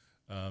to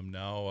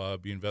now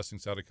be investing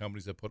inside of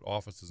companies that put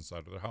offices inside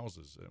of their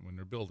houses when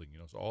they're building?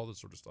 So all this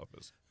sort of stuff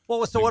is.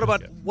 Well, so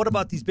what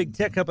about these big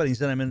tech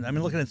companies? And I'm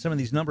looking at some of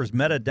these numbers.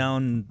 Meta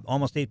down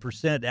almost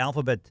 8%.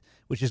 Alphabet,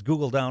 which is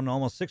Google, down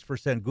almost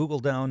 6%. Google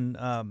down.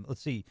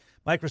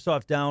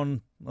 Microsoft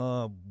down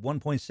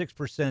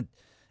 1.6%.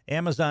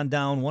 Amazon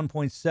down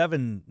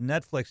 1.7%,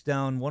 Netflix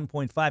down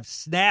 1.5%,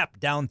 Snap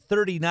down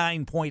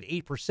 39.8%.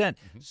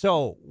 Mm-hmm.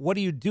 So what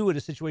do you do in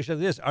a situation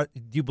like this?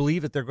 Do you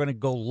believe that they're going to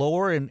go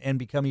lower and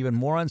become even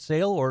more on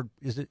sale, or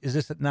is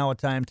this now a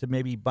time to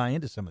maybe buy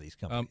into some of these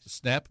companies?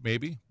 Snap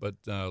maybe, but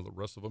the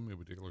rest of them,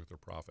 we take a look at their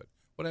profit.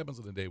 What happens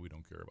in the day we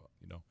don't care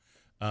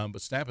about,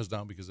 But Snap is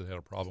down because it had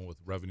a problem with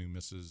revenue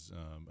misses,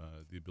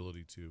 the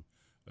ability to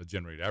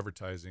generate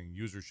advertising,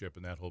 usership,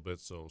 and that whole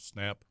bit. So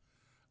Snap,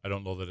 I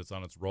don't know that it's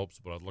on its ropes,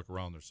 but I'd look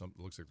around. It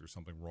looks like there's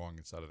something wrong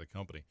inside of the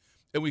company.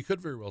 And we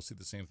could very well see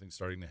the same thing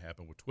starting to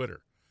happen with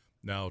Twitter.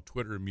 Now,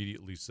 Twitter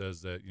immediately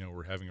says that,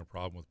 we're having a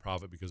problem with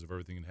profit because of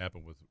everything that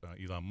happened with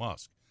Elon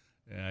Musk.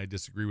 And I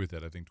disagree with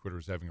that. I think Twitter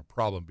is having a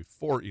problem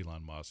before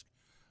Elon Musk.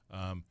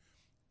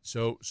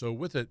 So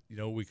with it,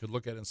 we could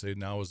look at it and say,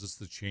 now is this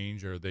the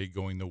change? Are they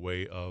going the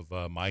way of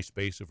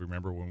MySpace, if you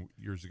remember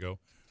years ago?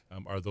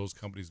 Are those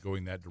companies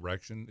going that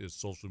direction? Is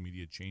social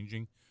media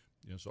changing?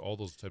 So all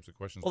those types of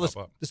questions pop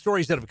up. The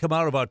stories that have come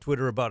out about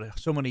Twitter about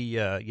so many,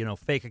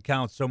 fake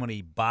accounts, so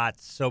many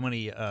bots, so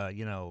many,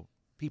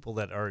 people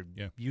that are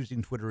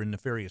using Twitter in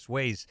nefarious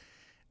ways.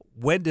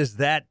 When does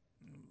that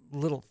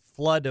little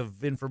flood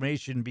of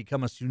information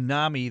become a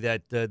tsunami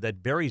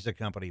that buries a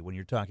company when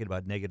you're talking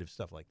about negative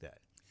stuff like that?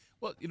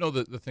 Well,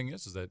 the thing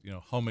is that,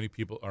 how many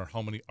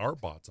are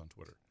bots on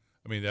Twitter?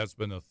 I mean, that's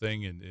been a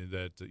thing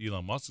that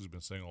Elon Musk has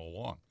been saying all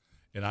along.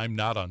 And I'm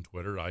not on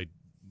Twitter. I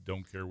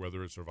don't care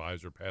whether it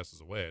survives or passes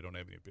away. I don't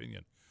have any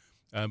opinion.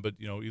 But,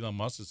 Elon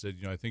Musk has said,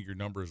 I think your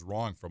number is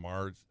wrong from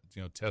our,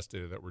 test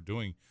data that we're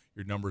doing.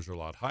 Your numbers are a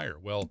lot higher.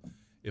 Well,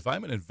 if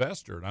I'm an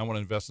investor and I want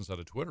to invest inside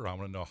of Twitter, I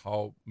want to know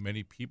how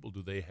many people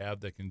do they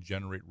have that can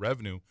generate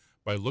revenue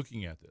by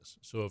looking at this.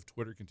 So if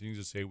Twitter continues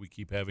to say we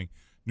keep having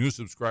new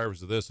subscribers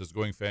to this, it's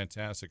going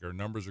fantastic, our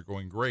numbers are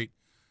going great,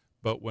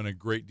 but when a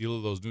great deal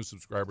of those new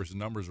subscribers and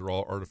numbers are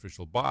all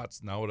artificial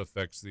bots, now it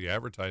affects the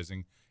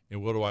advertising.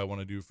 And what do I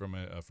want to do from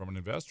an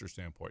investor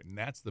standpoint? And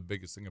that's the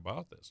biggest thing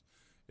about this,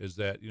 is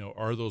that,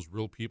 are those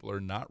real people or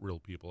not real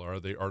people?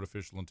 Are they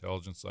artificial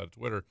intelligence side of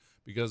Twitter?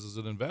 Because as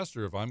an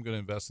investor, if I'm going to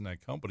invest in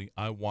that company,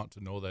 I want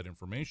to know that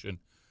information,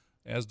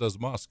 as does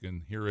Musk.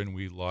 And herein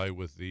we lie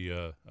with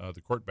the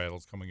court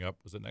battles coming up.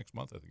 Was it next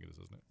month? I think it is,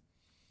 isn't it?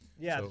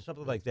 Yeah,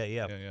 something like that.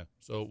 Yeah. Yeah.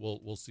 So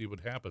we'll see what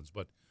happens.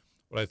 But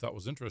what I thought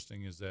was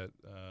interesting is that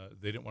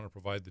they didn't want to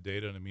provide the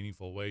data in a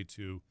meaningful way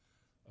to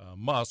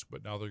Musk,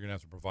 but now they're going to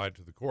have to provide it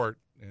to the court,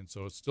 and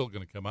so it's still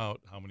going to come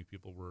out how many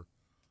people were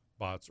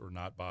bots or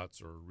not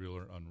bots or real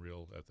or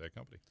unreal at that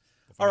company.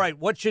 All right,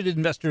 what should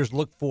investors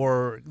look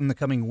for in the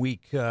coming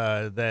week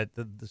that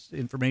this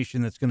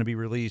information that's going to be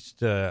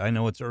released? I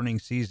know it's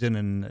earnings season,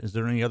 and is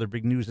there any other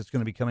big news that's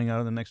going to be coming out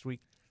in the next week?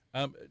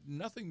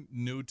 Nothing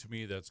new to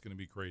me that's going to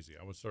be crazy.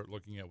 I would start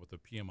looking at what the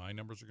PMI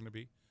numbers are going to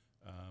be.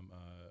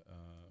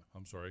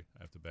 I'm sorry,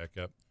 I have to back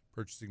up.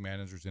 Purchasing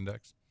Managers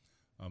Index,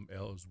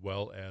 as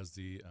well as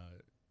the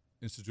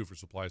Institute for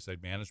Supply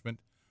Side Management.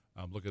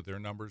 Look at their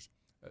numbers.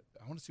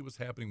 I want to see what's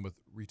happening with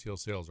retail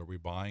sales. Are we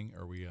buying?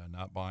 Are we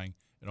not buying?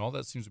 And all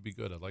that seems to be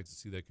good. I'd like to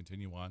see that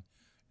continue on.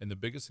 And the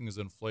biggest thing is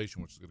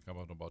inflation, which is going to come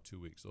out in about 2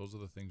 weeks. Those are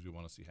the things we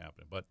want to see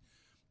happen. But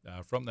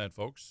from that,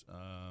 folks,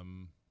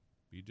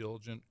 be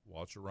diligent,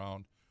 watch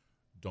around.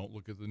 Don't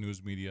look at the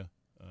news media.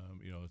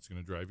 It's going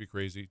to drive you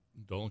crazy.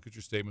 Don't look at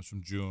your statements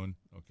from June.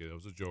 Okay, that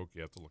was a joke.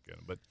 You have to look at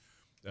them. But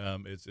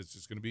it's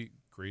just going to be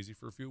crazy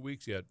for a few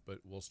weeks yet. But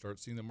we'll start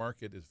seeing the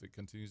market. If it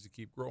continues to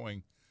keep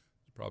growing,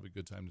 it's probably a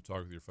good time to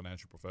talk with your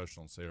financial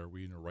professional and say, are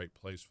we in the right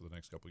place for the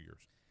next couple of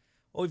years?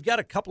 Well, we've got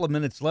a couple of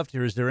minutes left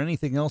here. Is there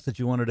anything else that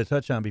you wanted to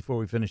touch on before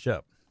we finish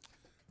up?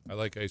 I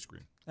like ice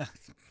cream.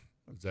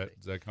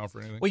 Does that count for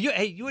anything? Well,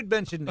 you had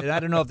mentioned, and I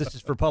don't know if this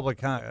is for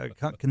public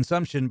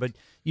consumption, but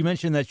you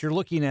mentioned that you're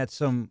looking at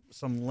some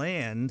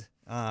land.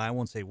 I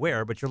won't say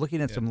where, but you're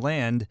looking at some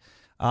land.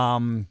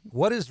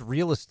 What is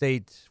real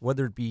estate,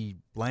 whether it be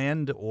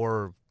land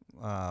or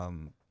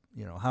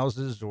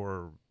houses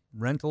or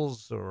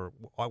rentals, or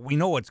we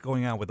know what's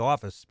going on with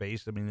office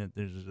space. I mean,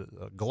 there's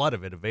a glut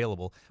of it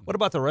available. What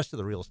about the rest of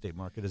the real estate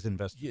market as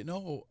investors?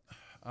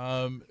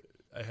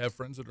 I have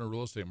friends that are in the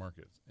real estate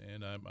market,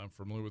 and I'm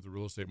familiar with the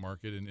real estate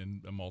market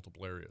in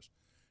multiple areas.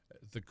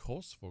 The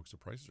coast, folks, the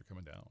prices are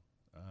coming down.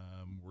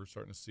 We're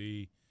starting to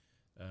see.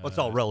 Well, it's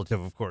all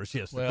relative, of course.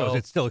 Yes, well,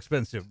 it's still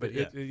expensive, but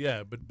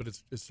but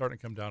it's starting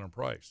to come down in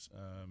price.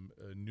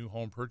 New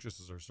home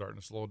purchases are starting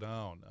to slow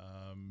down.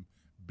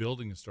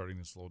 Building is starting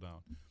to slow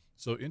down.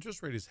 So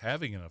interest rate is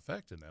having an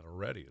effect in that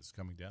already. It's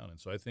coming down, and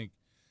so I think,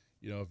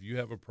 if you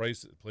have a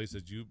place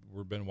that you've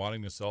been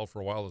wanting to sell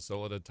for a while, to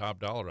sell it at top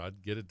dollar,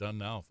 I'd get it done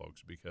now,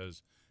 folks,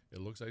 because it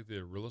looks like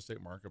the real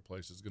estate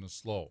marketplace is going to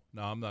slow.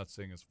 Now, I'm not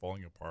saying it's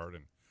falling apart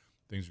and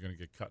things are going to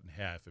get cut in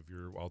half. If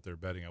you're out there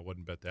betting, I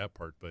wouldn't bet that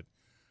part, but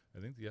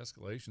I think the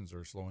escalations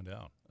are slowing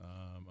down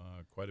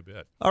quite a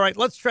bit. All right,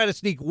 let's try to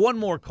sneak one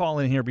more call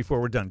in here before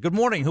we're done. Good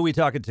morning. Who are we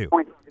talking to?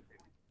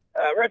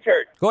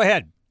 Richard. Go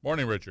ahead.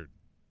 Morning, Richard.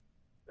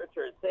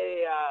 Richard,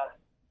 say,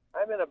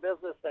 I'm in a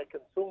business that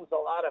consumes a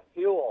lot of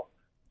fuel.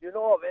 Do you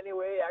know of any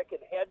way I can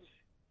hedge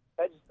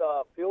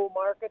the fuel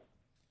market?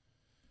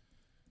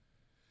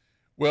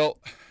 Well,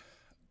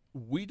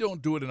 we don't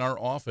do it in our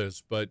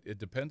office, but it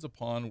depends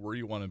upon where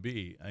you want to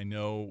be. I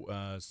know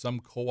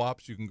some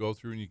co-ops you can go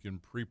through and you can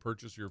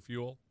pre-purchase your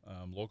fuel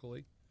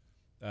locally.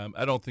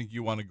 I don't think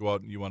you want to go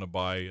out and you want to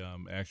buy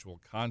actual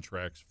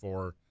contracts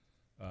for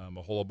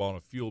a whole amount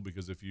of fuel,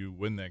 because if you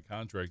win that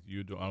contract,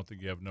 I don't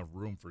think you have enough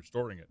room for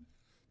storing it.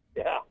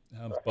 Yeah.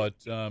 But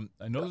I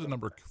know there's a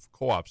number of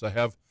co-ops. I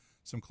have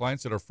some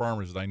clients that are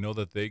farmers, and I know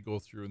that they go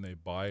through and they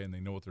buy, and they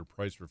know what their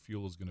price for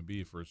fuel is going to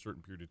be for a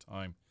certain period of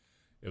time.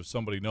 If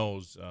somebody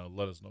knows,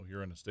 let us know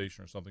here on the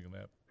station or something like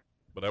that.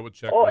 But I would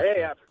check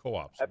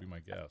co-ops, would be my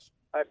guess.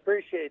 I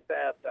appreciate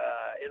that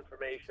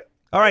information.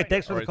 All right,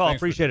 thanks for the call.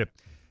 Appreciate it.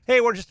 Hey,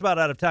 we're just about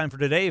out of time for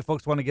today. If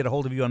folks want to get a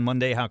hold of you on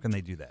Monday, how can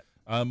they do that?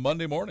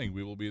 Monday morning,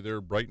 we will be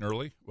there bright and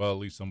early. Well, at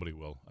least somebody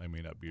will. I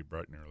may not be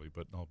bright and early,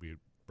 but I'll be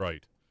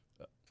bright.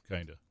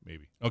 Kind of,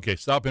 maybe. Okay,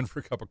 stop in for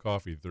a cup of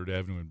coffee, 3rd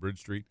Avenue and Bridge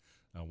Street,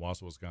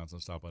 Wausau, Wisconsin.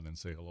 Stop on and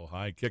say hello,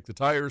 hi. Kick the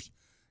tires.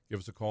 Give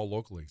us a call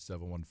locally,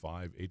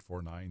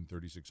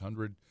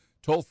 715-849-3600.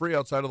 Toll free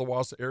outside of the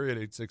Wausau area at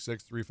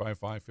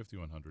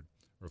 866-355-5100.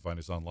 Or find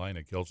us online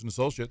at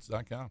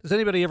KelchinAssociates.com. Does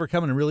anybody ever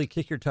come and really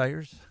kick your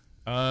tires?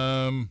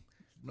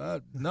 No.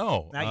 Not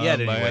yet,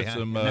 anyway. I had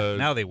some,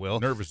 now they will.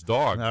 Nervous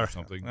dogs or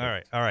something.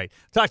 All right.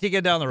 Talk to you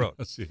again down the road.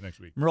 Let's see you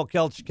next week. Merle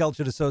Kelch, Kelch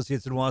 &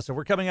 Associates in Wausau.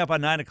 We're coming up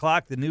on 9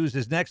 o'clock. The news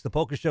is next. The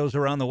polka shows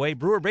are on the way.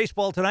 Brewer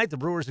baseball tonight. The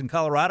Brewers in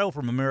Colorado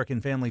from American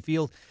Family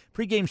Field.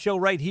 Pre-game show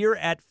right here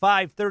at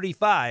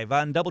 5:35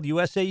 on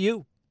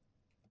WSAU.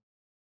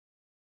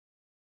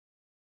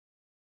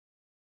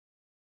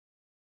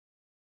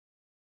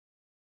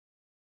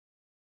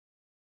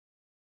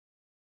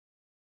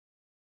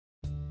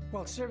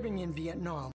 While serving in Vietnam,